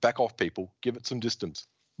 Whoa, back off, people. Give it some distance.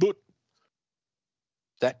 But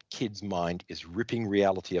that kid's mind is ripping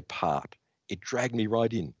reality apart. It dragged me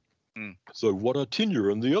right in. So what are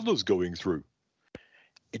Tinya and the others going through?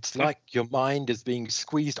 It's like your mind is being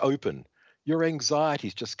squeezed open. Your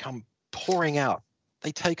anxieties just come pouring out.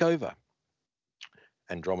 They take over.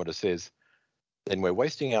 Andromeda says, then we're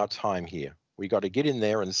wasting our time here. We got to get in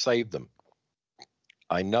there and save them.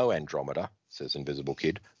 I know, Andromeda, says Invisible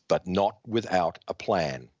Kid, but not without a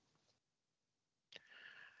plan.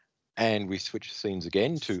 And we switch scenes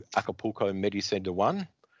again to Acapulco Medicenter 1,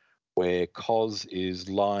 where Cos is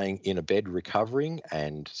lying in a bed recovering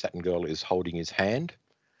and Saturn Girl is holding his hand.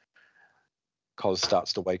 Cos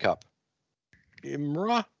starts to wake up.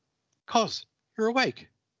 Imra? Cos, you're awake.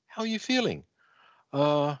 How are you feeling?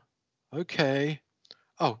 Okay.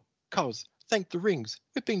 Oh, Cos, thank the rings.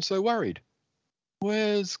 We've been so worried.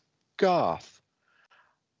 Where's Garth?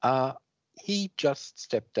 He just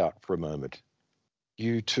stepped out for a moment.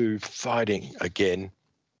 You two fighting again?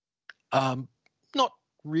 Not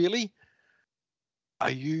really. Are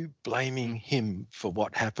you blaming him for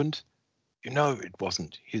what happened? You know it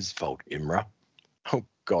wasn't his fault, Imra. Oh,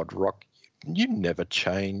 God, Rock, you never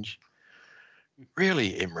change.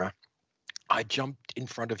 Really, Imra, I jumped in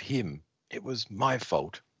front of him. It was my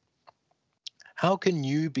fault. How can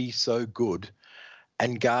you be so good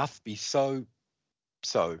and Garth be so...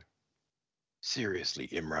 Seriously,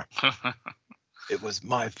 Imra. It was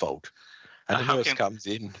my fault. And the nurse comes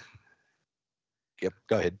in. Yep,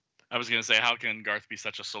 go ahead. I was going to say, how can Garth be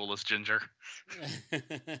such a soulless ginger?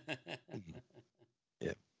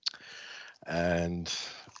 Yeah. And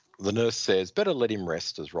the nurse says, better let him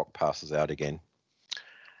rest, as Rock passes out again.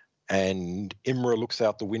 And Imra looks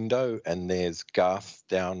out the window and there's Garth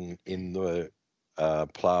down in the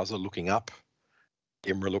plaza looking up.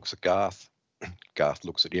 Imra looks at Garth. Garth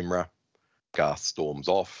looks at Imra. Garth storms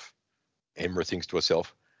off. Imra thinks to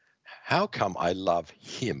herself, how come I love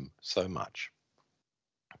him so much?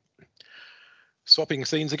 Swapping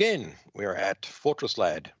scenes again. We're at Fortress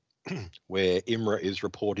Lad, where Imra is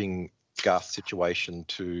reporting Garth's situation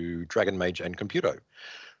to Dragon Mage and Computo.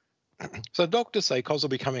 So doctors say Cos will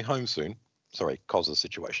be coming home soon. Sorry, Cos's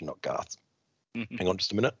situation, not Garth's. Hang on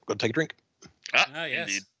just a minute. Got to take a drink.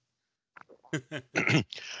 Yes.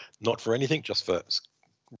 Not for anything, just for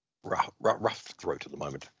rough throat at the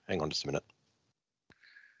moment. Hang on just a minute.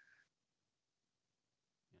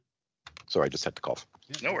 Sorry, I just had to cough.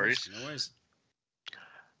 Yeah, No worries. No worries.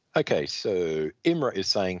 Okay, so Imra is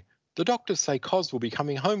saying, the doctors say Cos will be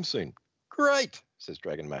coming home soon. Great, says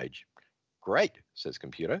Dragon Mage. Great, says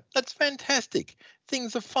Computer. That's fantastic.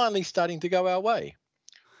 Things are finally starting to go our way.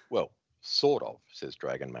 Well, sort of, says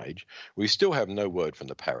Dragon Mage. We still have no word from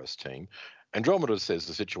the Paris team. Andromeda says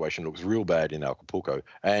the situation looks real bad in Acapulco.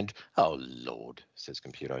 And, oh, Lord, says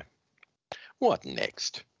Computer. What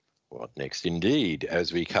next? What next indeed,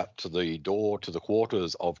 as we cut to the door to the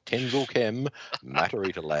quarters of Tenzil Kem,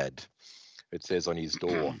 Matarita Lad. It says on his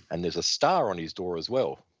door, and there's a star on his door as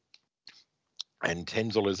well. And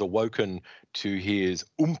Tenzil is awoken to his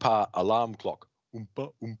Oompa alarm clock.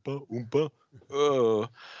 Oompa, Oompa, Oompa.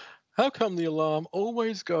 How come the alarm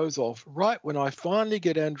always goes off right when I finally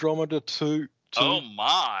get Andromeda to... Oh,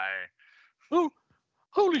 my. Oh,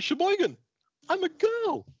 holy sheboygan. I'm a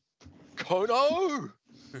girl. Kono!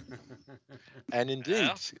 And indeed,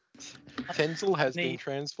 yeah. Tenzil has been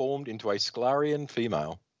transformed into a Sklarian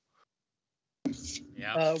female.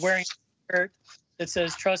 Yeah. Wearing a shirt that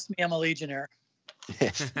says, trust me, I'm a Legionnaire.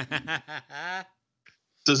 Yes.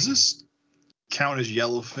 Does this count as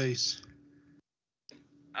yellowface?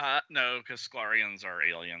 No, because Sklarians are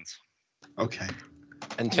aliens. Okay.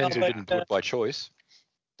 And Tenzil didn't do it by choice.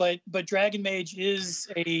 But Dragon Mage is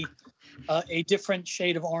a different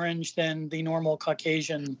shade of orange than the normal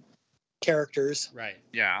Caucasian characters. Right.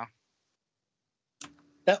 Yeah.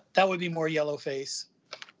 That would be more yellow face.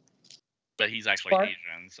 But he's actually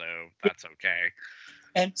Asian, so that's okay.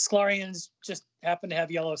 And Sklarians just happen to have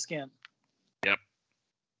yellow skin. Yep.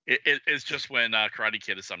 It's just when Karate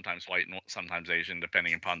Kid is sometimes white and sometimes Asian,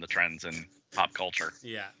 depending upon the trends in pop culture.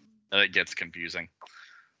 Yeah. It gets confusing.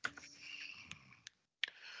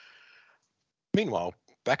 Meanwhile,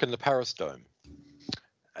 back in the Paris Dome,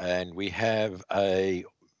 and we have a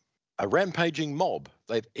rampaging mob.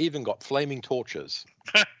 They've even got flaming torches.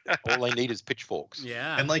 All they need is pitchforks.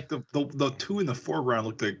 Yeah. And like the two in the foreground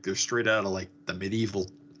look like they're straight out of like the medieval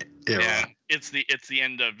era. Yeah, it's the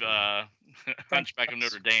end of Hunchback of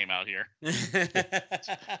Notre Dame out here.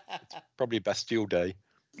 Probably Bastille Day.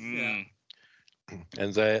 Mm.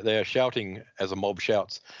 And they are shouting as a mob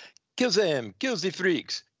shouts, "Kill them! Kill the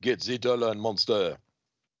freaks! Get the Dolan monster!"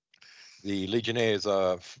 The Legionnaires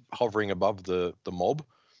are hovering above the mob.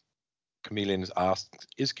 Chameleon asks,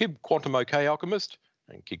 "Is Kid Quantum okay, Alchemist?"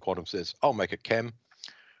 And Kid Quantum says, "I'll make it, Cam."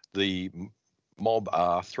 The mob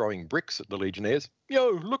are throwing bricks at the Legionnaires. "Yo,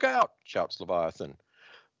 look out!" shouts Leviathan.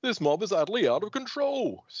 "This mob is utterly out of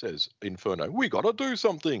control," says Inferno. "We gotta do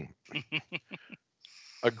something."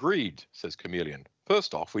 "Agreed," says Chameleon.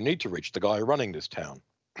 "First off, we need to reach the guy running this town."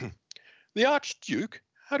 "The Archduke?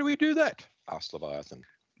 How do we do that?" asks Leviathan.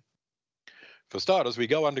 "For starters, we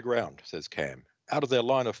go underground," says Cam, "out of their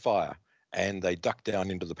line of fire, and they duck down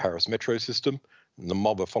into the Paris metro system, and the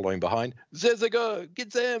mob are following behind. There they go!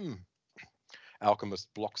 Get them!"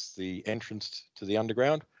 Alchemist blocks the entrance to the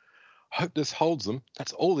underground. "Hope this holds them.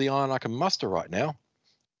 That's all the iron I can muster right now."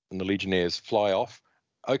 And the Legionnaires fly off.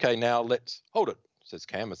 "Okay, now let's hold it," says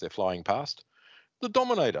Cam as they're flying past. "The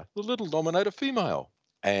Dominator, the little Dominator female."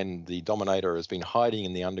 And the Dominator has been hiding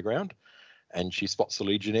in the underground, and she spots the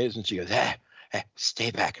Legionnaires and she goes,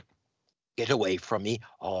 "Stay back. Get away from me,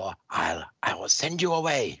 or I will send you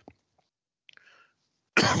away."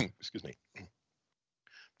 Excuse me.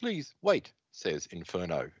 "Please wait," says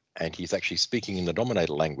Inferno, and he's actually speaking in the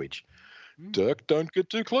Dominator language. "Dirk, don't get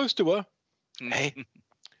too close to her." "Hey."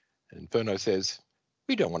 Inferno says,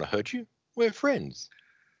 "We don't want to hurt you. We're friends."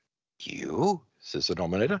 "You," says the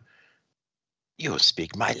Dominator, "you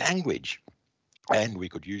speak my language, and we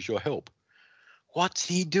could use your help." "What's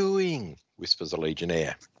he doing?" whispers a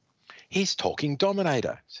Legionnaire. "He's talking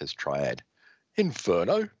Dominator," says Triad.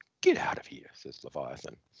 "Inferno, get out of here," says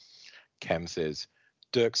Leviathan. Cam says,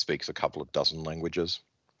 "Dirk speaks a couple of dozen languages."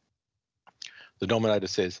 The Dominator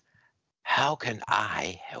says, "How can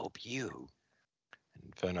I help you?"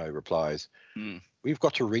 Inferno replies, "We've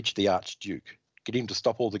got to reach the Archduke, get him to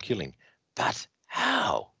stop all the killing." "But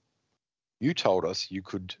how?" You told us you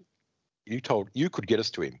could get us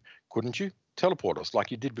to him, couldn't you? Teleport us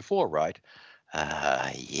like you did before, right?"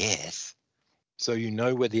 "Yes." "So you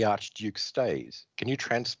know where the Archduke stays. Can you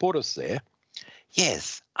transport us there?"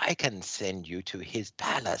 "Yes, I can send you to his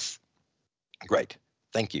palace." "Great.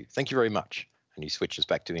 Thank you. Thank you very much." And he switches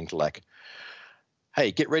back to Interlac.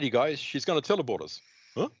 "Hey, get ready, guys. She's going to teleport us."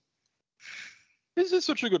 "Huh? Is this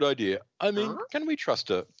such a good idea? I mean, can we trust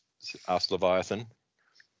her?" asks Leviathan.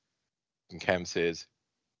 And Cam says,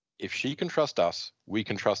 "If she can trust us, we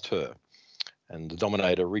can trust her." And the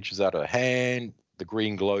Dominator reaches out her hand. The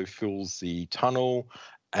green glow fills the tunnel,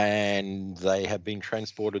 and they have been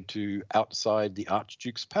transported to outside the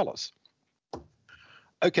Archduke's palace.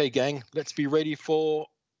 "Okay, gang, let's be ready for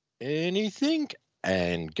anything."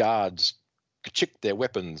 And guards chick their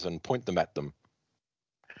weapons and point them at them.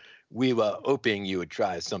 "We were hoping you would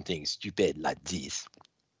try something stupid like this.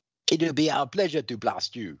 It'll be our pleasure to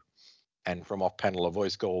blast you." And from off panel a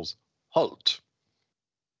voice calls, "Halt."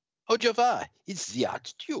 "Hold your fire, it's the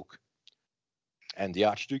Archduke." And the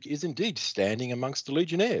Archduke is indeed standing amongst the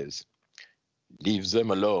Legionnaires. "Leave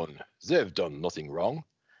them alone. They've done nothing wrong."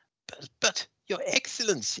 But Your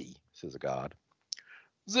Excellency," says a guard.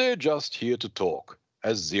 "They're just here to talk.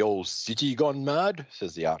 Has the old city gone mad?"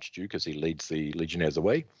 says the Archduke as he leads the Legionnaires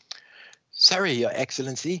away. "Sorry, Your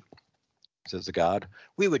Excellency," says the guard.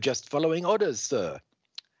 "We were just following orders, sir."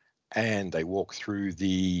 And they walk through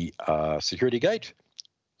the security gate.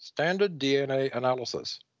 Standard DNA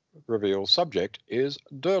analysis. Reveal subject is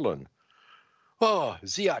Derlin. "Oh,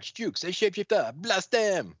 the Archduke's a shapeshifter. Blast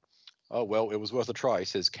them!" "Oh, well, it was worth a try,"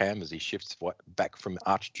 says Cam as he shifts back from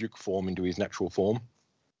Archduke form into his natural form.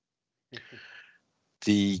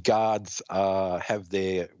 The guards have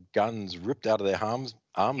their guns ripped out of their arms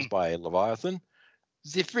by Leviathan.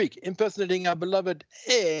 "The freak impersonating our beloved,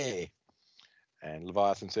 hey!" And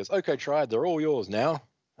Leviathan says, "Okay, Triad, they're all yours now."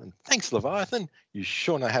 And "Thanks, Leviathan. You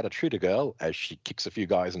sure know how to treat a girl," as she kicks a few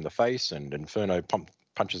guys in the face and Inferno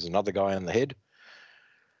punches another guy in the head.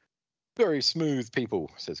 "Very smooth people,"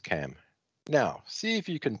 says Cam. "Now, see if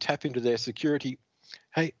you can tap into their security."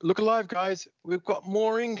 "Hey, look alive, guys. We've got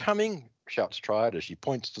more incoming," shouts Triad as she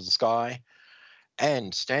points to the sky.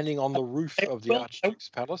 And standing on the roof of the Archduke's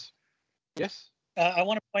palace. Yes? I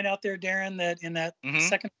want to point out there, Darren, that in that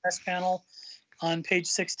second last panel on page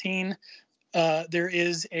 16, there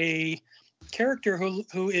is a character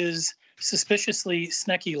who is suspiciously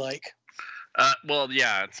Snecky-like. Well,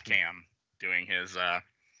 yeah, it's Cam doing his. I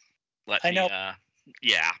know.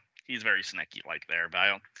 Yeah, he's very Snecky-like there,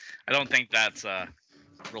 but I don't think that's a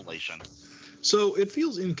relation. So it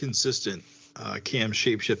feels inconsistent, Cam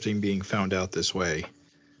shapeshifting being found out this way.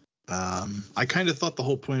 I kind of thought the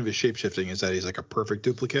whole point of his shapeshifting is that he's like a perfect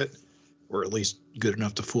duplicate, or at least good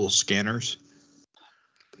enough to fool scanners.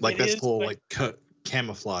 Like that's the whole like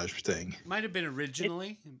camouflage thing. Might have been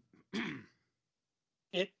originally.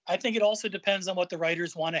 I think it also depends on what the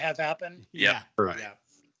writers want to have happen. Yeah. Right. Yeah.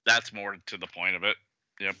 That's more to the point of it.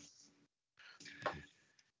 Yep.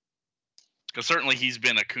 Because certainly he's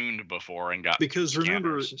been a Coon before and got because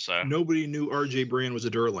remember, so. Nobody knew R.J. Brand was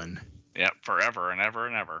a Durlan. Yep, forever and ever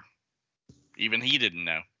and ever. Even he didn't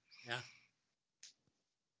know. Yeah.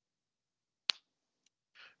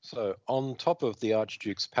 So on top of the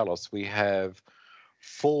Archduke's palace, we have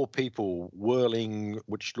 4 people whirling,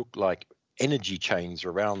 which look like energy chains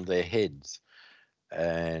around their heads.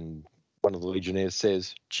 And one of the Legionnaires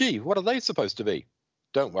says, "Gee, what are they supposed to be?"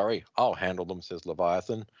 "Don't worry, I'll handle them," says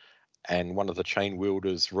Leviathan. And one of the chain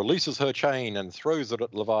wielders releases her chain and throws it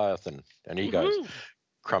at Leviathan. And he goes,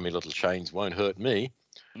 "Crummy little chains won't hurt me."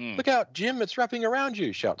 "Look out, Jim, it's wrapping around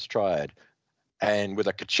you," shouts Triad. And with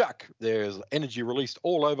a ka-chuck, there's energy released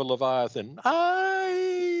all over Leviathan.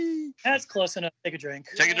 Aye! That's close enough. Take a drink.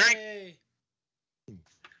 Take a drink. Yay.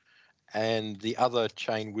 And the other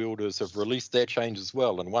chain wielders have released their chains as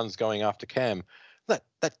well, and one's going after Cam.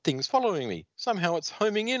 That thing's following me. Somehow it's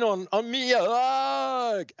homing in on me.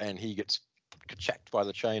 Arg! And he gets ka-chucked by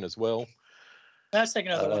the chain as well. Let's take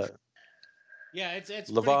another one. Yeah, it's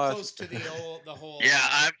pretty Leviathan. close to the whole. Yeah,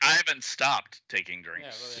 I haven't stopped taking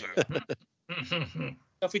drinks. Yeah, so. So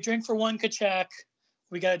if we drink for one Kachak,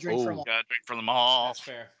 we got to drink for them all. Gotta drink for them all. That's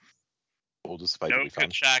fair. All this fate No will be fun.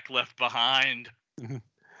 Kachak left behind.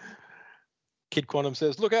 Kid Quantum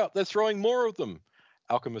says, "Look out, they're throwing more of them."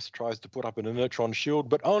 Alchemist tries to put up an inertron shield,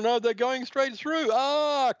 but oh no, they're going straight through.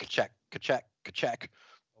 Ah, ka-chuck, ka-chuck, ka-chuck.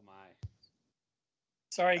 Oh my.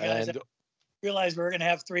 Sorry, guys. And I realized we were going to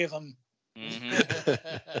have 3 of them.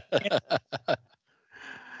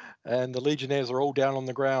 and the Legionnaires are all down on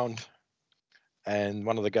the ground. And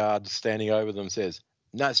one of the guards standing over them says,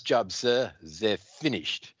 "Nice job, sir. They're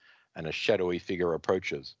finished." And a shadowy figure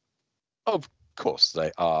approaches. Of course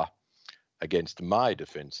they are. Against my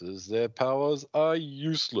defenses, their powers are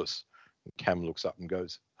useless. Cam looks up and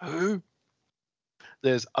goes, "Who?"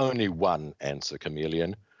 "There's only one answer,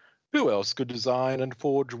 Chameleon. Who else could design and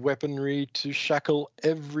forge weaponry to shackle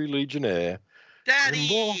every Legionnaire? Daddy!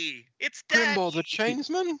 Grimble? It's Daddy! Grimble the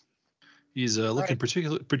Chainsman?" He's looking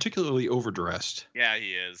particularly overdressed. Yeah,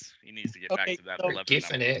 he is. He needs to get back to that so 11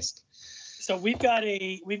 Giffen-esque. So we've got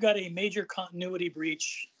a major continuity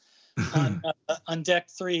breach on deck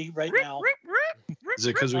 3 right now. Is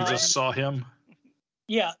it because we just saw him?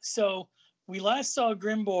 Yeah. So we last saw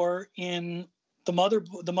Grimbor in the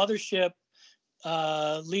mothership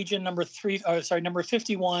Legion number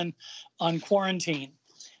 51 on quarantine.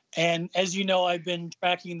 And as you know, I've been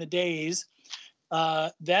tracking the days.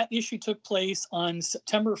 That issue took place on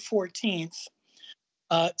September 14th.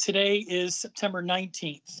 Today is September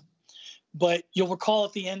 19th. But you'll recall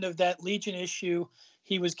at the end of that Legion issue,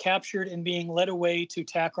 he was captured and being led away to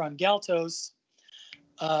Takron Galtos.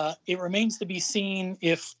 It remains to be seen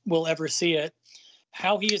if we'll ever see it,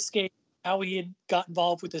 how he escaped, how he had got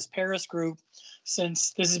involved with this Paris group,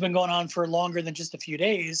 since this has been going on for longer than just a few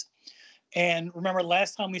days. And remember,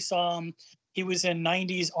 last time we saw him, he was in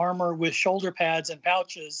 90s armor with shoulder pads and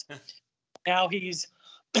pouches. Now he's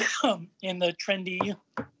in the trendy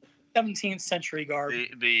 17th century garb.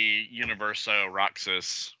 The Universo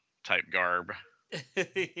Roxas type garb.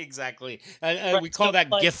 Exactly. We call that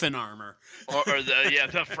Giffen armor. or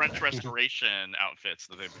the French Restoration outfits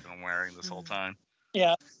that they've been wearing this whole time.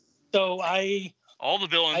 Yeah. So all the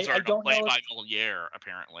villains I are don't played know by Moliere,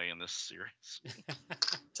 apparently, in this series.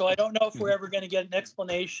 So I don't know if we're ever going to get an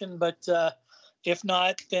explanation, but if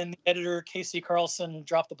not, then editor Casey Carlson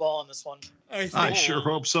dropped the ball on this one. I sure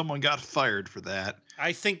hope someone got fired for that.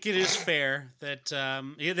 I think it is fair that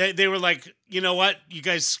they were like, you know what? You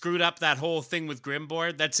guys screwed up that whole thing with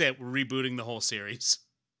Grimbor. That's it. We're rebooting the whole series.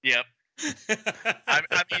 Yep. I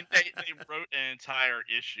mean, they wrote an entire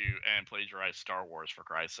issue and plagiarized Star Wars, for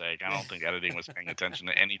Christ's sake. I don't think editing was paying attention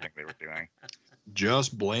to anything they were doing.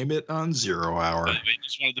 Just blame it on 0 Hour. They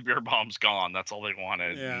just wanted the beer bombs gone. That's all they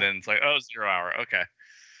wanted. Yeah. And then it's like, 0 Hour. Okay.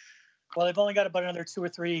 Well, they've only got about another 2 or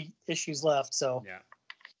 3 issues left, so. Yeah.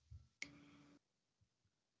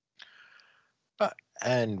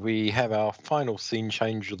 And we have our final scene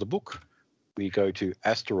change of the book. We go to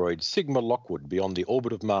asteroid Sigma Lockwood beyond the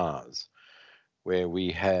orbit of Mars, where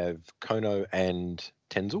we have Kono and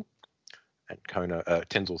Tenzel. And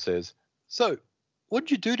Tenzel says, "So, what'd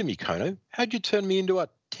you do to me, Kono? How'd you turn me into a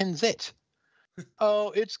Tenzet?" "Oh,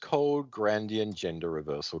 it's called Grandian gender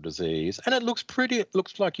reversal disease, and it looks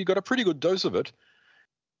like you got a pretty good dose of it."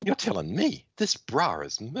 You're telling me this bra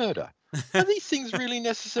is murder. Are these things really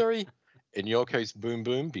necessary? In your case, Boom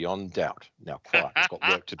Boom, beyond doubt. Now, quiet, I've got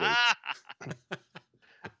work to do.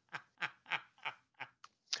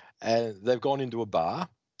 And they've gone into a bar,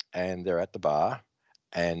 and they're at the bar,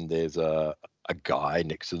 and there's a guy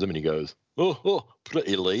next to them, and he goes, oh,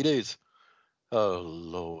 pretty ladies. Oh,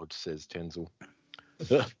 Lord, says Tenzil.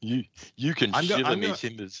 You can shiver me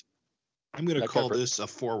timbers. I'm going to call this a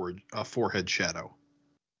forehead shadow.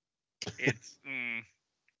 It's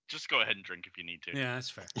just go ahead and drink if you need to. Yeah, that's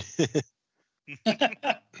fair.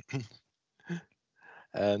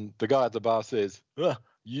 And the guy at the bar says,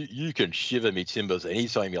 you can shiver me timbers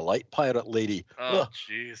anytime you like, pirate lady. Oh,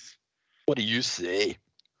 jeez. What do you say?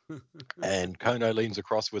 And Kono leans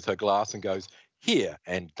across with her glass and goes, here,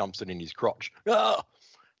 and dumps it in his crotch. Oh,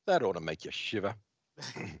 that ought to make you shiver.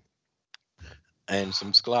 And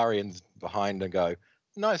some Sklarians behind her go,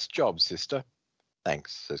 nice job, sister.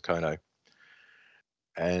 Thanks, says Kono.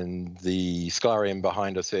 And the Sklarian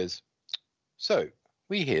behind her says, so,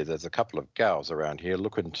 we hear there's a couple of gals around here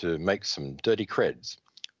looking to make some dirty creds.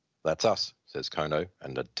 That's us, says Kono,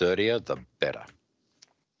 and the dirtier, the better.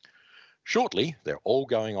 Shortly, they're all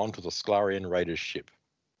going on to the Sklarian Raiders ship.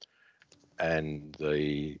 And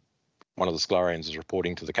one of the Sklarians is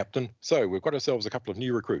reporting to the captain, so we've got ourselves a couple of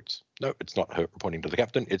new recruits. No, it's not her reporting to the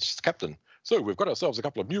captain, it's the captain. So we've got ourselves a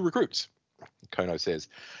couple of new recruits. Kono says,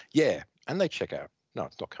 yeah, and they check out. No,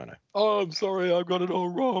 it's not Kono. Oh, I'm sorry, I've got it all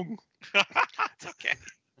wrong. It's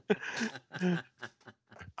okay.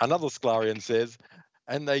 Another Sklarian says,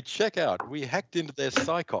 and they check out. We hacked into their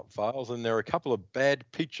Psychop files, and there are a couple of bad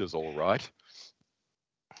peaches, all right.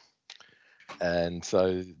 And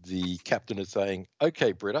so the captain is saying,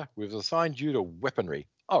 okay, Britta, we've assigned you to weaponry.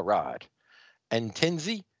 All right. And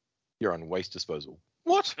Tenzi, you're on waste disposal.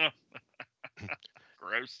 What?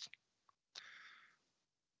 Gross.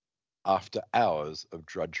 After hours of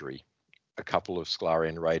drudgery, a couple of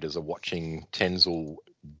Sklarian raiders are watching Tenzil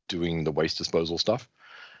doing the waste disposal stuff.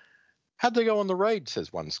 How'd they go on the raid,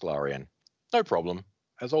 says one Sklarian. No problem.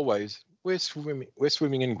 As always, we're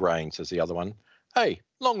swimming in grain, says the other one. Hey,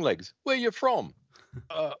 Longlegs, where you from?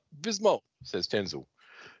 Bismol, says Tenzil.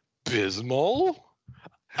 Bismol?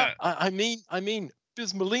 I mean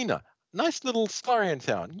Bismolina. Nice little Sklarian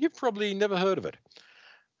town. You've probably never heard of it.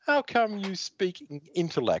 How come you speak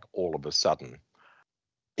Interlac all of a sudden?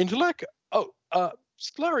 Interlac? Oh,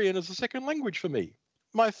 Sklarian is a second language for me.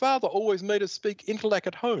 My father always made us speak Interlac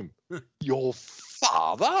at home. Your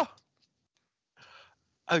father?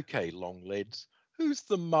 Okay, Longlegs. Who's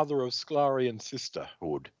the mother of Sklarian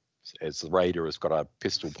sisterhood? As the raider has got a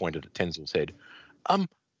pistol pointed at Tenzil's head.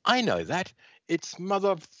 I know that. It's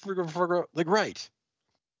Mother Frigga the Great.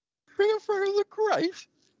 Frigga the Great?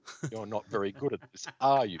 You're not very good at this,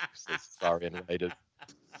 are you? Says Sklarian raider.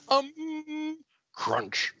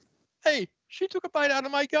 Crunch. Hey, she took a bite out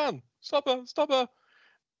of my gun. Stop her.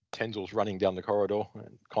 Tenzil's running down the corridor,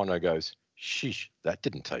 and Kono goes, sheesh, that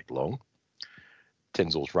didn't take long.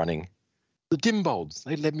 Tenzil's running. The Dimbolds,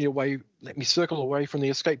 they let me circle away from the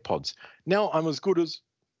escape pods. Now I'm as good as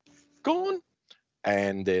gone.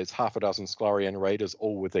 And there's half a dozen Sklarian raiders,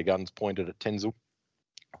 all with their guns pointed at Tenzil.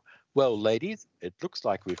 Well, ladies, it looks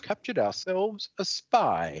like we've captured ourselves a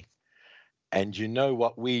spy. And you know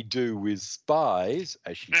what we do with spies?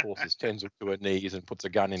 As she forces Tenzil to her knees and puts a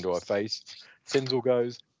gun into her face. Tenzil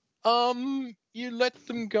goes, you let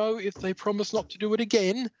them go if they promise not to do it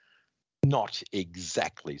again? Not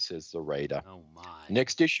exactly, says the raider. Oh, my.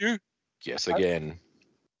 Next issue, guess again.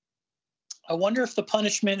 I wonder if the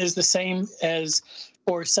punishment is the same as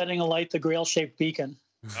for setting alight the grail-shaped beacon.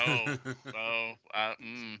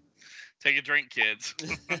 Take a drink, kids.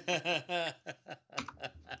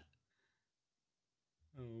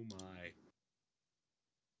 Oh, my.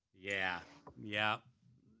 Yeah.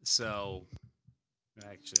 So,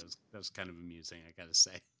 actually, that was kind of amusing, I gotta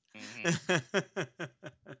say.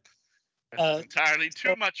 Mm-hmm. Entirely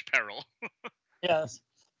too much peril. Yes.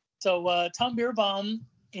 So Tom Bierbaum,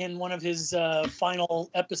 in one of his final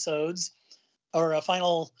episodes, or a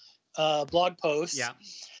final blog post,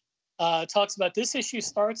 talks about this issue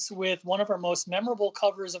starts with one of our most memorable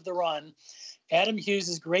covers of the run, Adam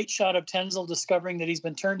Hughes' great shot of Tenzil discovering that he's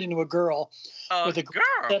been turned into a girl with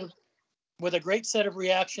a great set of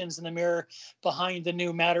reactions in the mirror behind the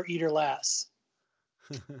new Matter Eater Lass.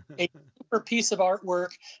 A super piece of artwork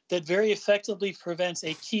that very effectively prevents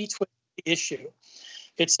a key twist of the issue.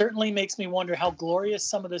 It certainly makes me wonder how glorious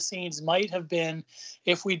some of the scenes might have been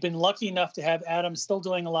if we'd been lucky enough to have Adam still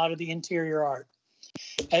doing a lot of the interior art.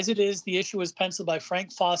 As it is, the issue was penciled by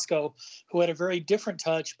Frank Fosco, who had a very different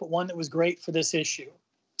touch, but one that was great for this issue.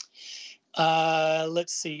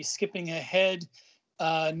 Let's see, skipping ahead.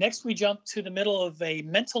 Next, we jump to the middle of a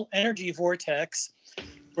mental energy vortex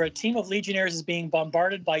where a team of Legionnaires is being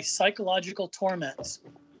bombarded by psychological torments.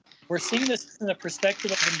 We're seeing this from the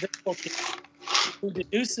perspective of Invisible King, who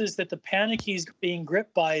deduces that the panic he's being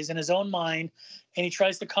gripped by is in his own mind, and he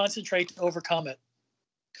tries to concentrate to overcome it.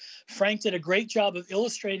 Frank did a great job of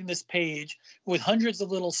illustrating this page with hundreds of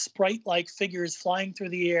little sprite-like figures flying through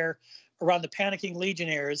the air around the panicking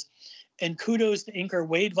Legionnaires, and kudos to inker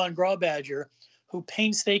Wade von Grawbadger, who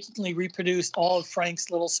painstakingly reproduced all of Frank's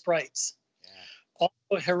little sprites. Yeah.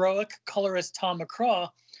 Also, heroic colorist Tom McCraw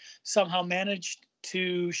somehow managed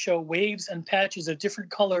to show waves and patches of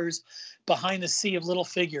different colors behind the sea of little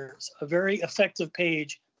figures. A very effective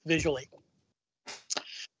page visually.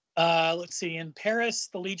 Let's see, in Paris,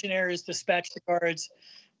 the Legionnaires dispatch the guards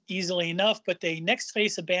easily enough, but they next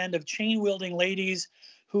face a band of chain-wielding ladies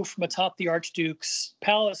who, from atop the Archduke's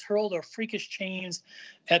palace, hurled their freakish chains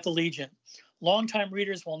at the Legion. Longtime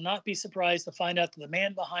readers will not be surprised to find out that the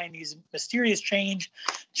man behind these mysterious chains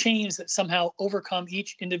that somehow overcome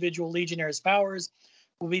each individual Legionnaire's powers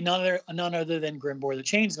will be none other than Grimbor the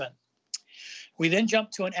Chainsman. We then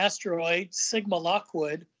jump to an asteroid, Sigma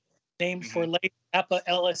Lockwood, named for late APA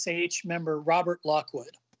LSH member Robert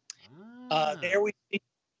Lockwood.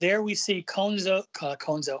 There we see Kono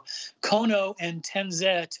and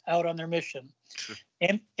Tenzet out on their mission.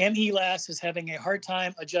 M.E. Lass is having a hard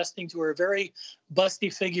time adjusting to her very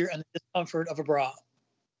busty figure and the discomfort of a bra.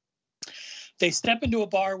 They step into a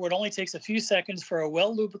bar where it only takes a few seconds for a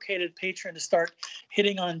well-lubricated patron to start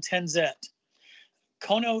hitting on Tenzet.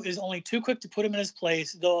 Kono is only too quick to put him in his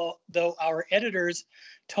place, though our editors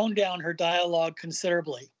toned down her dialogue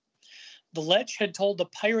considerably. The Lech had told the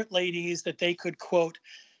pirate ladies that they could, quote,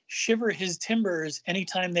 shiver his timbers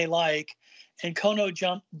anytime they like, and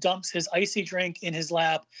Kono dumps his icy drink in his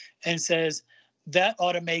lap and says, that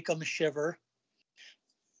ought to make him shiver.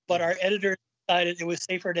 But our editor decided it was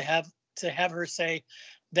safer to have her say,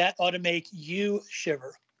 that ought to make you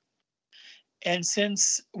shiver. And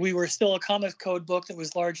since we were still a comic code book that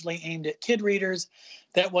was largely aimed at kid readers,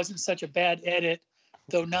 that wasn't such a bad edit,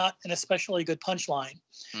 though not an especially good punchline.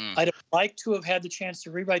 I'd have liked to have had the chance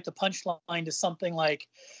to rewrite the punchline to something like,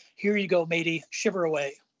 here you go, matey, shiver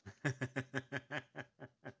away.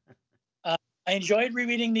 I enjoyed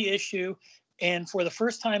rereading the issue, and for the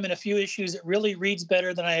first time in a few issues, it really reads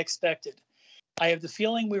better than I expected. I have the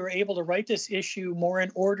feeling we were able to write this issue more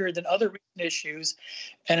in order than other recent issues,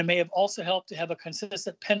 and it may have also helped to have a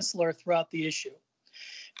consistent penciler throughout the issue.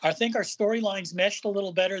 I think our storylines meshed a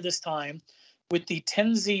little better this time, with the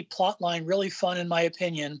Tenzi plotline really fun in my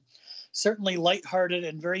opinion, certainly lighthearted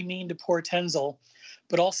and very mean to poor Tenzel,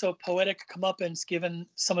 but also poetic comeuppance given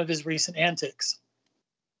some of his recent antics.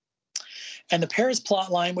 And the Paris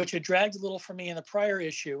plotline, which had dragged a little for me in the prior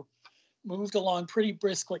issue, moved along pretty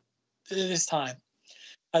briskly this time.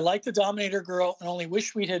 I like the Dominator girl and only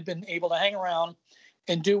wish we had been able to hang around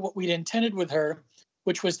and do what we'd intended with her,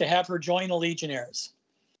 which was to have her join the Legionnaires.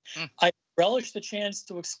 I relished the chance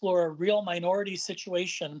to explore a real minority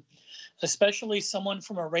situation, especially someone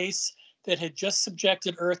from a race that had just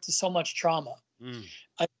subjected Earth to so much trauma.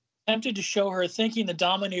 I attempted to show her thinking the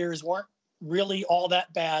Dominators weren't really all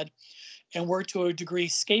that bad and were to a degree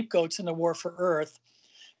scapegoats in the war for Earth,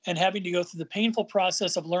 and having to go through the painful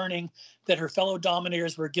process of learning that her fellow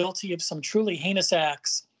Dominators were guilty of some truly heinous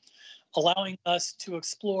acts, allowing us to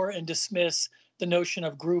explore and dismiss the notion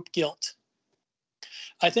of group guilt.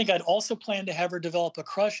 I think I'd also planned to have her develop a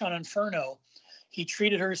crush on Inferno. He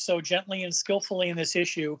treated her so gently and skillfully in this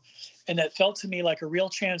issue, and that felt to me like a real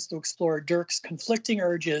chance to explore Dirk's conflicting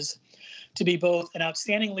urges to be both an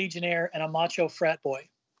outstanding Legionnaire and a macho frat boy.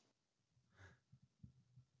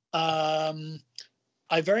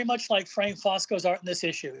 I very much like Frank Fosco's art in this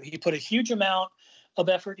issue. He put a huge amount of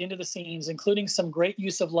effort into the scenes, including some great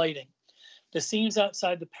use of lighting. The scenes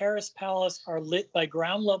outside the Paris Palace are lit by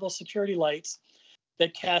ground-level security lights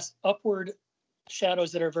that cast upward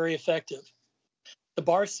shadows that are very effective. The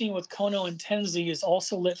bar scene with Kono and Tenzi is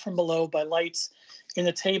also lit from below by lights in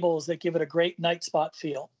the tables that give it a great night spot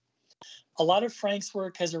feel. A lot of Frank's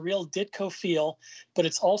work has a real Ditko feel, but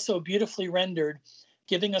it's also beautifully rendered,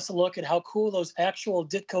 giving us a look at how cool those actual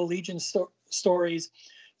Ditko Legion stories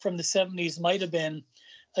from the 70s might have been,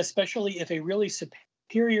 especially if a really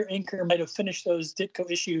superior inker might have finished those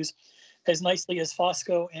Ditko issues as nicely as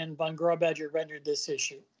Fosco and von Grawbadger rendered this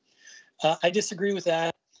issue. I disagree with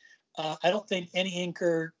that. I don't think any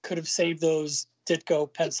inker could have saved those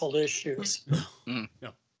Ditko penciled issues.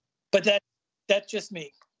 No. But that's just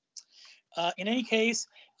me. In any case,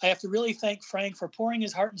 I have to really thank Frank for pouring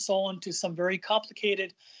his heart and soul into some very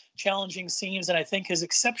complicated, challenging scenes, and I think his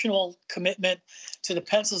exceptional commitment to the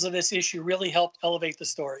pencils of this issue really helped elevate the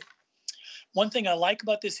story. One thing I like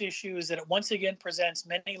about this issue is that it once again presents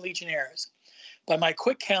many Legionnaires. By my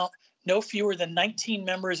quick count, no fewer than 19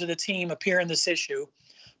 members of the team appear in this issue,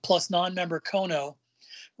 plus non-member Kono,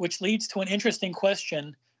 which leads to an interesting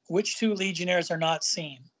question: which 2 Legionnaires are not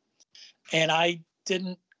seen? And I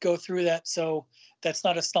didn't go through that, so that's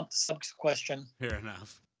not a stump the subject question. Fair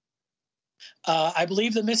enough. I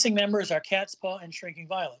believe the missing members are Catspaw and Shrinking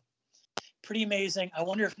Violet. Pretty amazing. I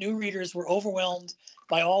wonder if new readers were overwhelmed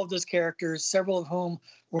by all of those characters, several of whom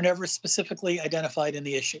were never specifically identified in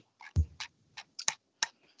the issue.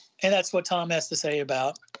 And that's what Tom has to say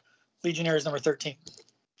about Legionnaires number 13.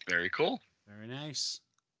 Very cool. Very nice.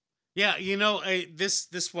 Yeah,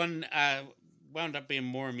 this one wound up being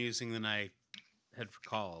more amusing than I had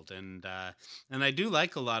recalled, and I do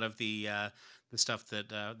like a lot of the stuff that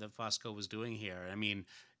Fosco was doing here. I mean,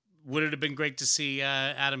 would it have been great to see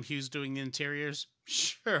Adam Hughes doing the interiors?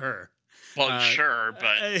 Sure. Well, sure,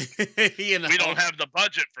 but we don't have the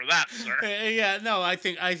budget for that, sir. Yeah, no, I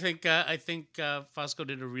think Fosco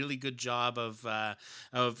did a really good job of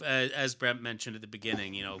as Brent mentioned at the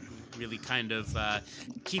beginning, really kind of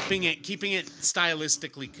keeping it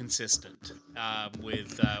stylistically consistent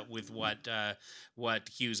with what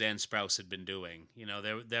Hughes and Sprouse had been doing.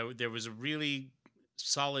 There was a really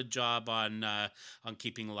solid job on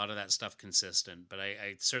keeping a lot of that stuff consistent, but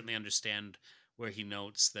I certainly understand where he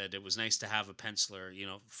notes that it was nice to have a penciler,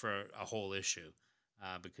 for a whole issue,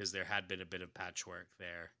 because there had been a bit of patchwork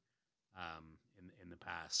there in the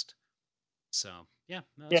past. So yeah,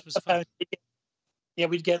 no, this was fun. Yeah,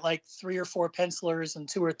 we'd get like 3 or 4 pencilers and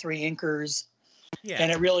 2 or 3 inkers. Yeah,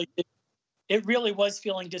 and it really was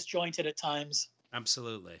feeling disjointed at times.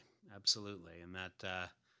 Absolutely, and that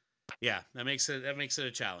that makes it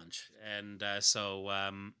a challenge, and so.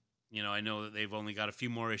 I know that they've only got a few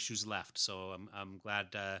more issues left, so I'm glad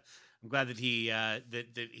that he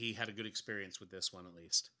that he had a good experience with this one at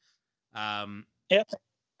least. Yeah,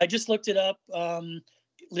 I just looked it up.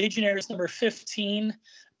 Legionnaires number 15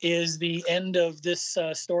 is the end of this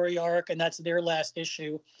story arc, and that's their last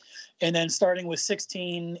issue. And then starting with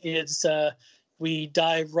 16 is we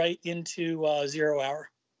dive right into 0 Hour.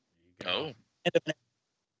 Oh, end of an era.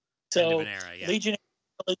 So end of an era, yeah.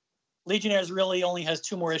 Legionnaires really only has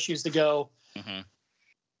 2 more issues to go. Mm-hmm.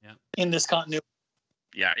 Yeah. In this continuity.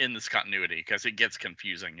 Yeah, in this continuity, because it gets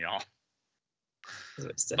confusing, y'all.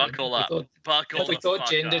 Buckle up. We thought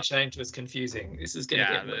gender change was confusing. This is going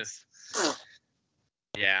to get worse.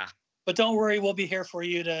 Yeah. But don't worry, we'll be here for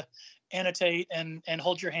you to annotate and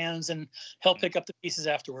hold your hands and help pick up the pieces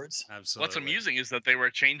afterwards. Absolutely. What's amusing is that they were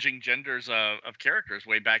changing genders of characters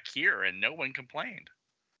way back here, and no one complained.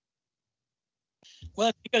 Well,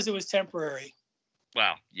 it's because it was temporary.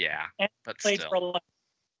 Well, yeah, and but played still.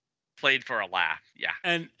 Played for a laugh, yeah.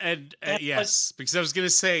 And yes, because I was going to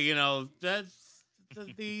say, that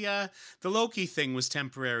the Loki thing was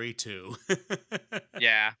temporary too.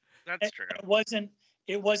 Yeah, that's true.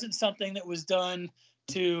 It wasn't something that was done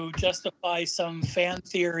to justify some fan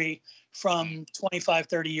theory from 25,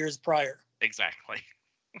 30 years prior. Exactly.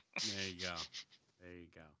 There you go.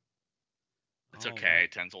 It's okay.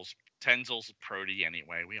 Tenzel's Prody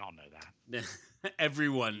anyway. We all know that.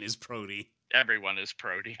 Everyone is Prody. Everyone is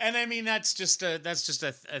Prody. And I mean, that's just a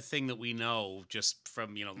thing that we know just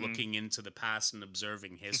from, looking into the past and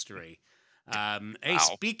observing history. Hey,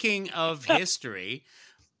 speaking of history,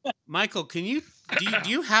 Michael, do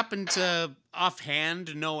you happen to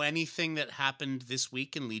offhand know anything that happened this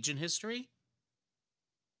week in Legion history?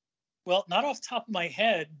 Well, not off the top of my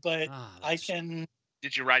head, but I can.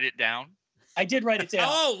 Did you write it down? I did write it down.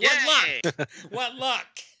 Oh, what luck! What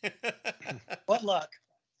luck! What luck!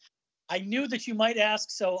 I knew that you might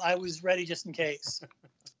ask, so I was ready just in case.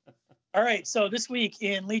 All right, so this week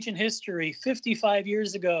in Legion history, 55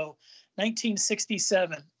 years ago,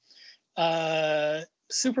 1967,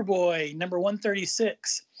 Superboy number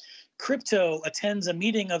 136, Crypto attends a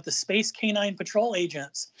meeting of the Space Canine Patrol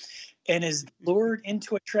agents and is lured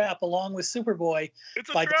into a trap along with Superboy. It's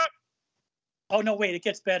a trap! Oh, no, wait, it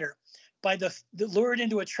gets better. By the lured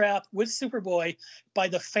into a trap with Superboy by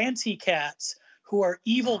the Fancy Cats, who are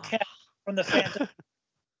evil cats from the Phantom.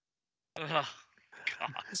 Oh,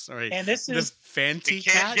 God. Sorry. And this is the Fancy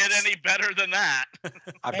Cats. Can't get any better than that.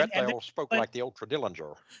 I bet they all spoke like the Ultra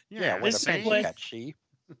Dillinger. Yeah, we're the Fancy Cats, she.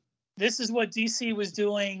 This is what DC was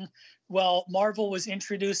doing while Marvel was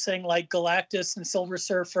introducing like Galactus and Silver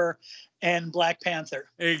Surfer and Black Panther.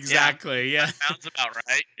 Exactly. Yeah. Sounds about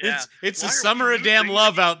right. Yeah. It's Why a are summer we of damn losing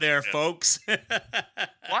love out there, readership? folks. Why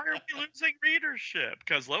are we losing readership?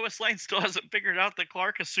 Because Lois Lane still hasn't figured out that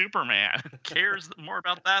Clark is Superman. Cares more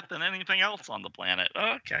about that than anything else on the planet.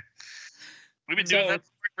 Okay. We've been doing that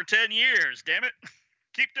story for 10 years. Damn it.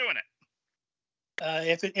 Keep doing it.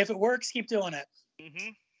 If it works, keep doing it.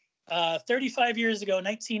 Mm-hmm. 35 years ago,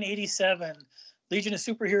 1987, Legion of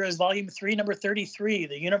Superheroes, Volume 3, Number 33,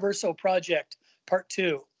 The Universal Project, Part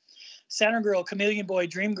 2. Saturn Girl, Chameleon Boy,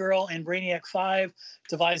 Dream Girl, and Brainiac 5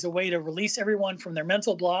 devise a way to release everyone from their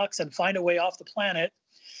mental blocks and find a way off the planet.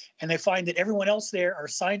 And they find that everyone else there are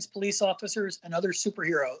science police officers and other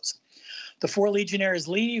superheroes. The 4 Legionnaires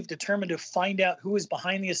leave, determined to find out who is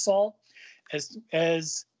behind the assault, as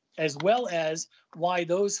well as why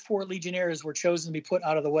those 4 Legionnaires were chosen to be put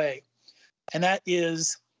out of the way. And that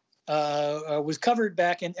is was covered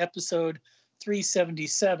back in episode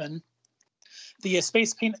 377. The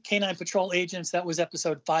Space Canine Patrol Agents, that was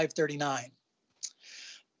episode 539.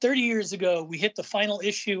 30 years ago, we hit the final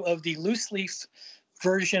issue of the loose leaf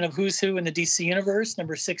version of Who's Who in the DC Universe,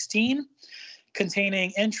 number 16,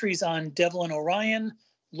 containing entries on Devlin Orion,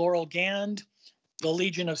 Laurel Gand, the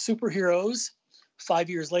Legion of Superheroes, 5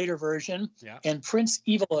 years later version, and Prince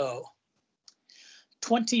Evilo.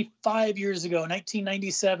 25 years ago,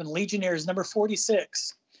 1997, Legionnaires number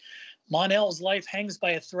 46. Mon-El's life hangs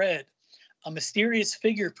by a thread. A mysterious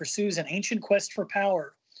figure pursues an ancient quest for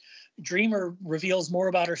power. Dreamer reveals more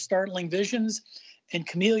about her startling visions, and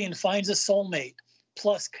Chameleon finds a soulmate.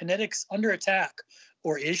 Plus, Kinetics under attack.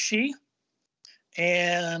 Or is she?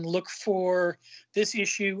 And look for this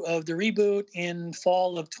issue of the reboot in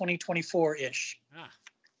fall of 2024-ish.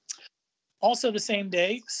 Also the same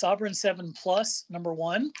day, Sovereign 7 Plus, number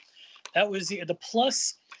 1. That was the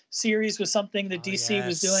Plus series was something that DC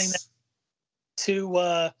was doing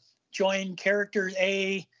to join characters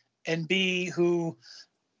A and B who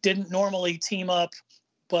didn't normally team up,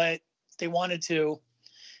 but they wanted to.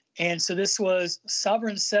 And so this was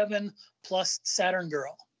Sovereign 7 plus Saturn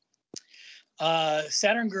Girl.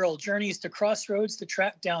 Saturn Girl journeys to Crossroads to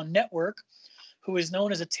track down Network, who is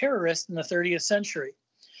known as a terrorist in the 30th century.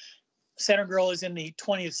 Saturn Girl is in the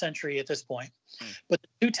 20th century at this point. But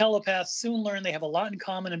the 2 telepaths soon learn they have a lot in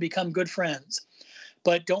common and become good friends.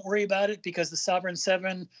 But don't worry about it because the Sovereign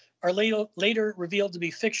 7 are later revealed to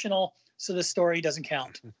be fictional, so the story doesn't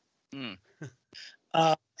count.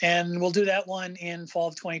 And we'll do that one in fall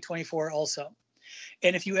of 2024 also.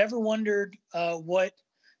 And if you ever wondered what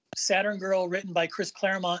Saturn Girl written by Chris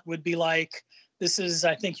Claremont would be like, this is,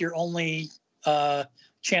 I think, your only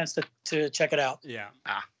chance to check it out.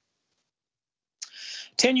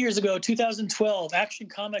 10 years ago, 2012, Action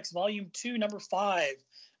Comics Volume 2, Number 5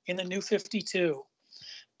 in the New 52.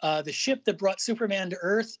 The ship that brought Superman to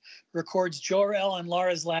Earth records Jor-El and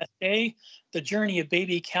Lara's last day, the journey of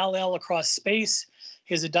baby Kal-El across space,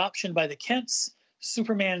 his adoption by the Kents,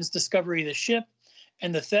 Superman's discovery of the ship,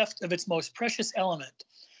 and the theft of its most precious element.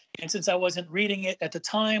 And since I wasn't reading it at the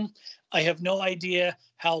time, I have no idea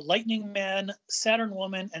how Lightning Man, Saturn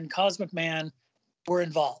Woman, and Cosmic Man were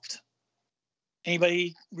involved.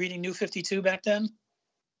 Anybody reading New 52 back then?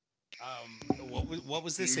 What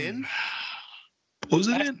was this in? What was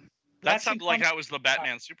it in? That sounded like that was the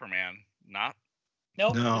Batman Superman, not?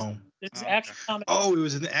 Nope. No. This is Action Comics. Oh, it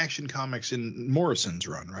was in the Action Comics in Morrison's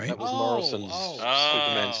run, right? That was Morrison's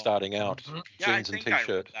Superman starting out. Yeah, Jeans I think and I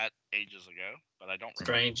T-shirt. read that ages ago, but I don't remember.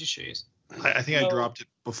 Strange issues. I think I dropped it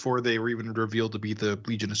before they were even revealed to be the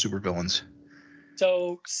Legion of Supervillains.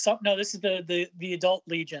 So no, this is the adult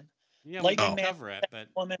Legion. Yeah, Lightning we Man, cover it, but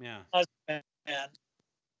Woman, yeah. Cosmic Man.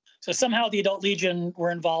 So somehow the adult Legion were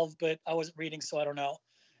involved, but I wasn't reading, so I don't know.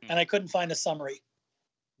 And I couldn't find a summary.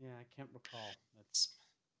 Yeah, I can't recall.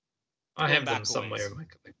 I have them somewhere in my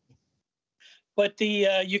collection. But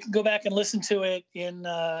you can go back and listen to it in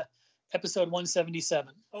episode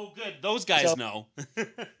 177. Oh, good. Those guys know.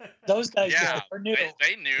 Those guys Yeah, knew.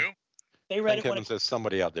 they knew. They read Thank it when heavens there's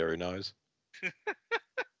somebody out there who knows.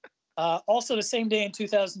 Also, the same day in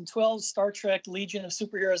 2012, Star Trek Legion of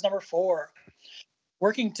Superheroes number 4.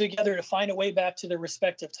 Working together to find a way back to their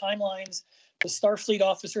respective timelines, the Starfleet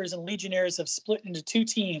officers and Legionnaires have split into 2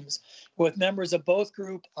 teams with members of both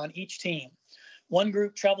groups on each team. One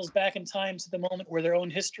group travels back in time to the moment where their own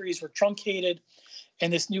histories were truncated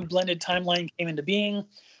and this new blended timeline came into being,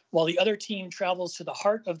 while the other team travels to the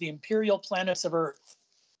heart of the imperial planets of Earth.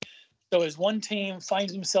 So as one team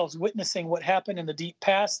finds themselves witnessing what happened in the deep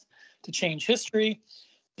past to change history,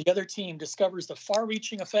 the other team discovers the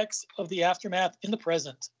far-reaching effects of the aftermath in the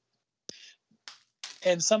present.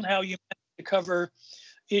 and somehow you managed to cover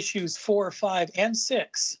issues 4, 5, and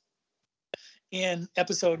 6 in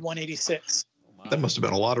episode 186. That must have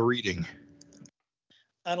been a lot of reading.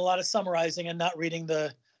 And a lot of summarizing and not reading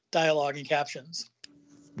the dialogue and captions.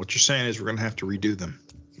 What you're saying is we're going to have to redo them.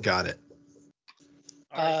 Got it.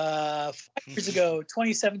 5 years ago,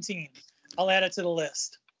 2017. I'll add it to the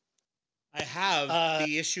list. I have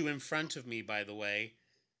the issue in front of me, by the way,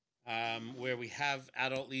 where we have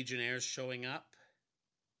adult Legionnaires showing up.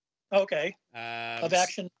 Okay. Of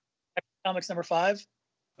Action Comics number 5.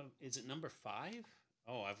 Is it number 5?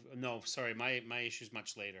 Oh, no. Sorry, my issue's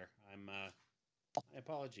much later. My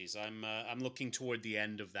apologies. I'm looking toward the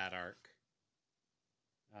end of that arc.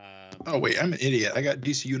 Oh wait, I'm an idiot. I got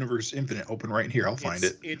DC Universe Infinite open right here. I'll find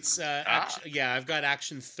it. It's I've got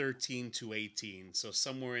Action 13 to 18. So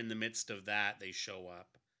somewhere in the midst of that, they show up,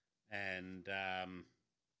 and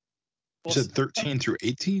you said 13 through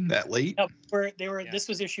 18. That late? No, they were. Yeah. This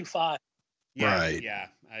was issue 5. Yeah, right. Yeah,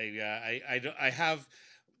 I have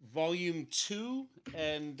volume 2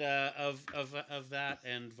 and of that,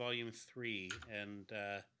 and volume 3, and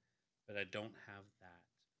but I don't have that.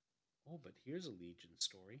 Oh, but here's a Legion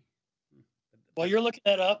story. While you're looking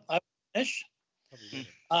that up, I finish.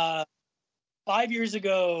 5 years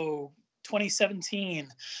ago, 2017,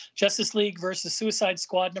 Justice League versus Suicide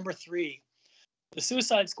Squad number 3. The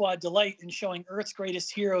Suicide Squad delight in showing Earth's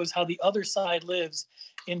greatest heroes how the other side lives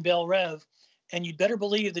in Bel Rev, and you'd better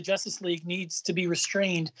believe the Justice League needs to be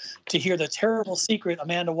restrained to hear the terrible secret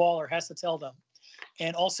Amanda Waller has to tell them.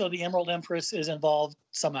 And also the Emerald Empress is involved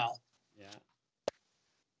somehow. Yeah.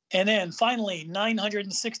 And then finally,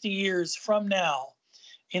 960 years from now,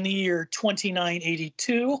 in the year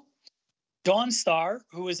 2982, Dawnstar,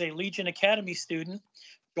 who is a Legion Academy student,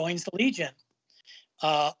 joins the Legion.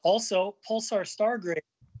 Also, Pulsar Stargrave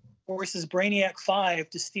forces Brainiac 5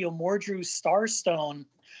 to steal Mordru's Starstone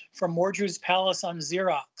from Mordru's palace on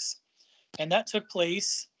Xerox. And that took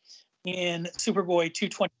place in Superboy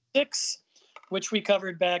 226, which we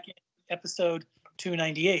covered back in episode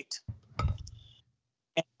 298.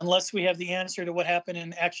 And unless we have the answer to what happened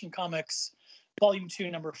in Action Comics Volume 2,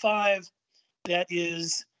 Number 5, that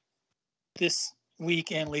is this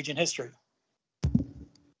week in Legion history.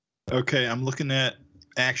 Okay, I'm looking at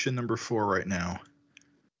Action number 4 right now.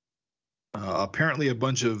 Apparently a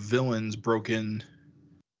bunch of villains broke in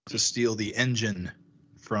to steal the engine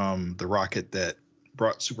from the rocket that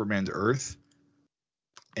brought Superman to Earth.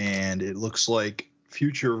 And it looks like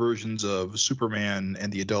future versions of Superman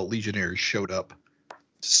and the adult Legionnaires showed up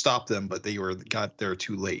to stop them, but they got there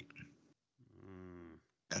too late.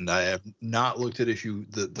 And I have not looked at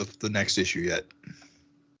the next issue yet.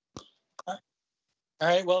 All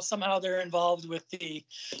right. Well, somehow they're involved with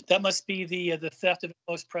that must be the theft of the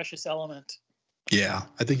most precious element. Yeah,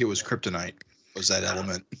 I think it was kryptonite. Was that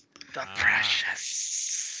element? The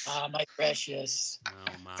precious. My precious. Oh,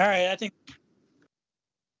 my. All right. I think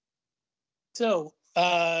so.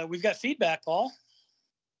 We've got feedback, Paul.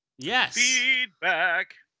 Yes.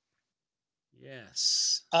 Feedback.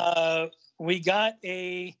 Yes. We got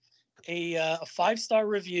a 5-star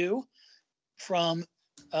review from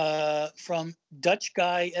Dutch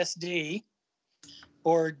Guy SD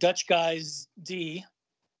or Dutch Guys D.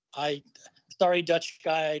 Sorry, Dutch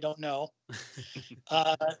Guy, I don't know.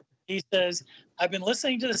 He says, I've been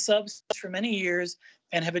listening to the subs for many years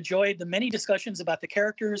and have enjoyed the many discussions about the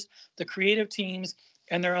characters, the creative teams,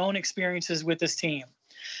 and their own experiences with this team.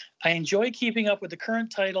 I enjoy keeping up with the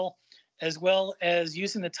current title as well as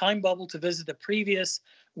using the time bubble to visit the previous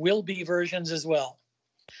will-be versions as well.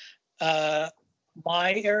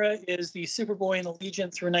 My era is the Superboy and the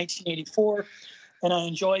Legion through 1984, and I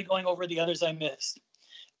enjoy going over the others I missed.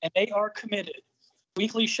 And they are committed.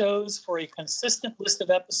 Weekly shows for a consistent list of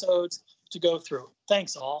episodes to go through.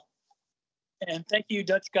 Thanks, all. And thank you,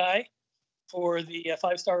 Dutch Guy, for the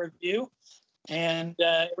 5-star review. And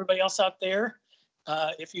everybody else out there,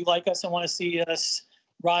 if you like us and want to see us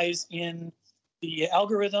rise in the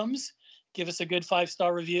algorithms, give us a good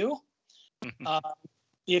 5-star review.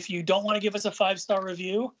 If you don't want to give us a 5-star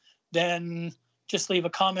review, then just leave a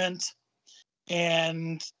comment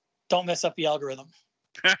and don't mess up the algorithm.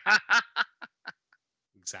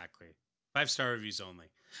 Exactly. 5-star reviews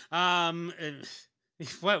only.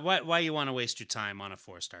 Why you want to waste your time on a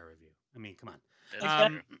 4-star review? I mean, come on.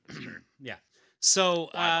 Yeah. So,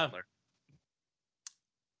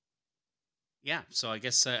 yeah. So I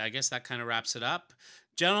guess that kind of wraps it up.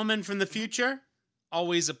 Gentlemen from the future,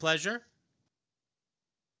 always a pleasure.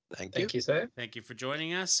 Thank you, sir. Thank you for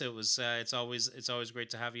joining us. It was it's always great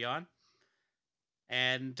to have you on.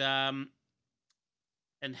 And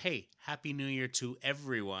hey, Happy New Year to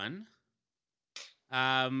everyone.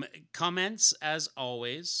 Comments, as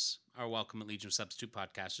always, are welcome at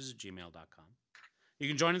legionofsubstitutepodcasters@gmail.com. You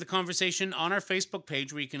can join in the conversation on our Facebook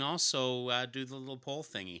page, where you can also do the little poll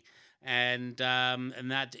thingy. And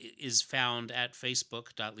that is found at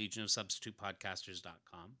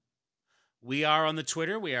facebook.legionofsubstitutepodcasters.com. We are on the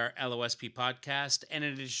Twitter. We are LOSP Podcast. And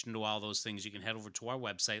in addition to all those things, you can head over to our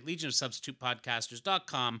website,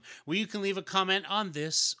 legionofsubstitutepodcasters.com, where you can leave a comment on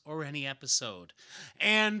this or any episode.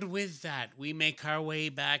 And with that, we make our way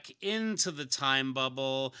back into the time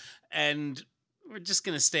bubble, and we're just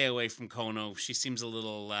going to stay away from Kono. She seems a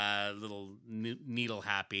little needle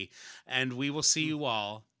happy. And we will see you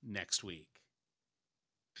all next week.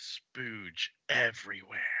 Spooge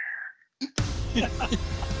everywhere.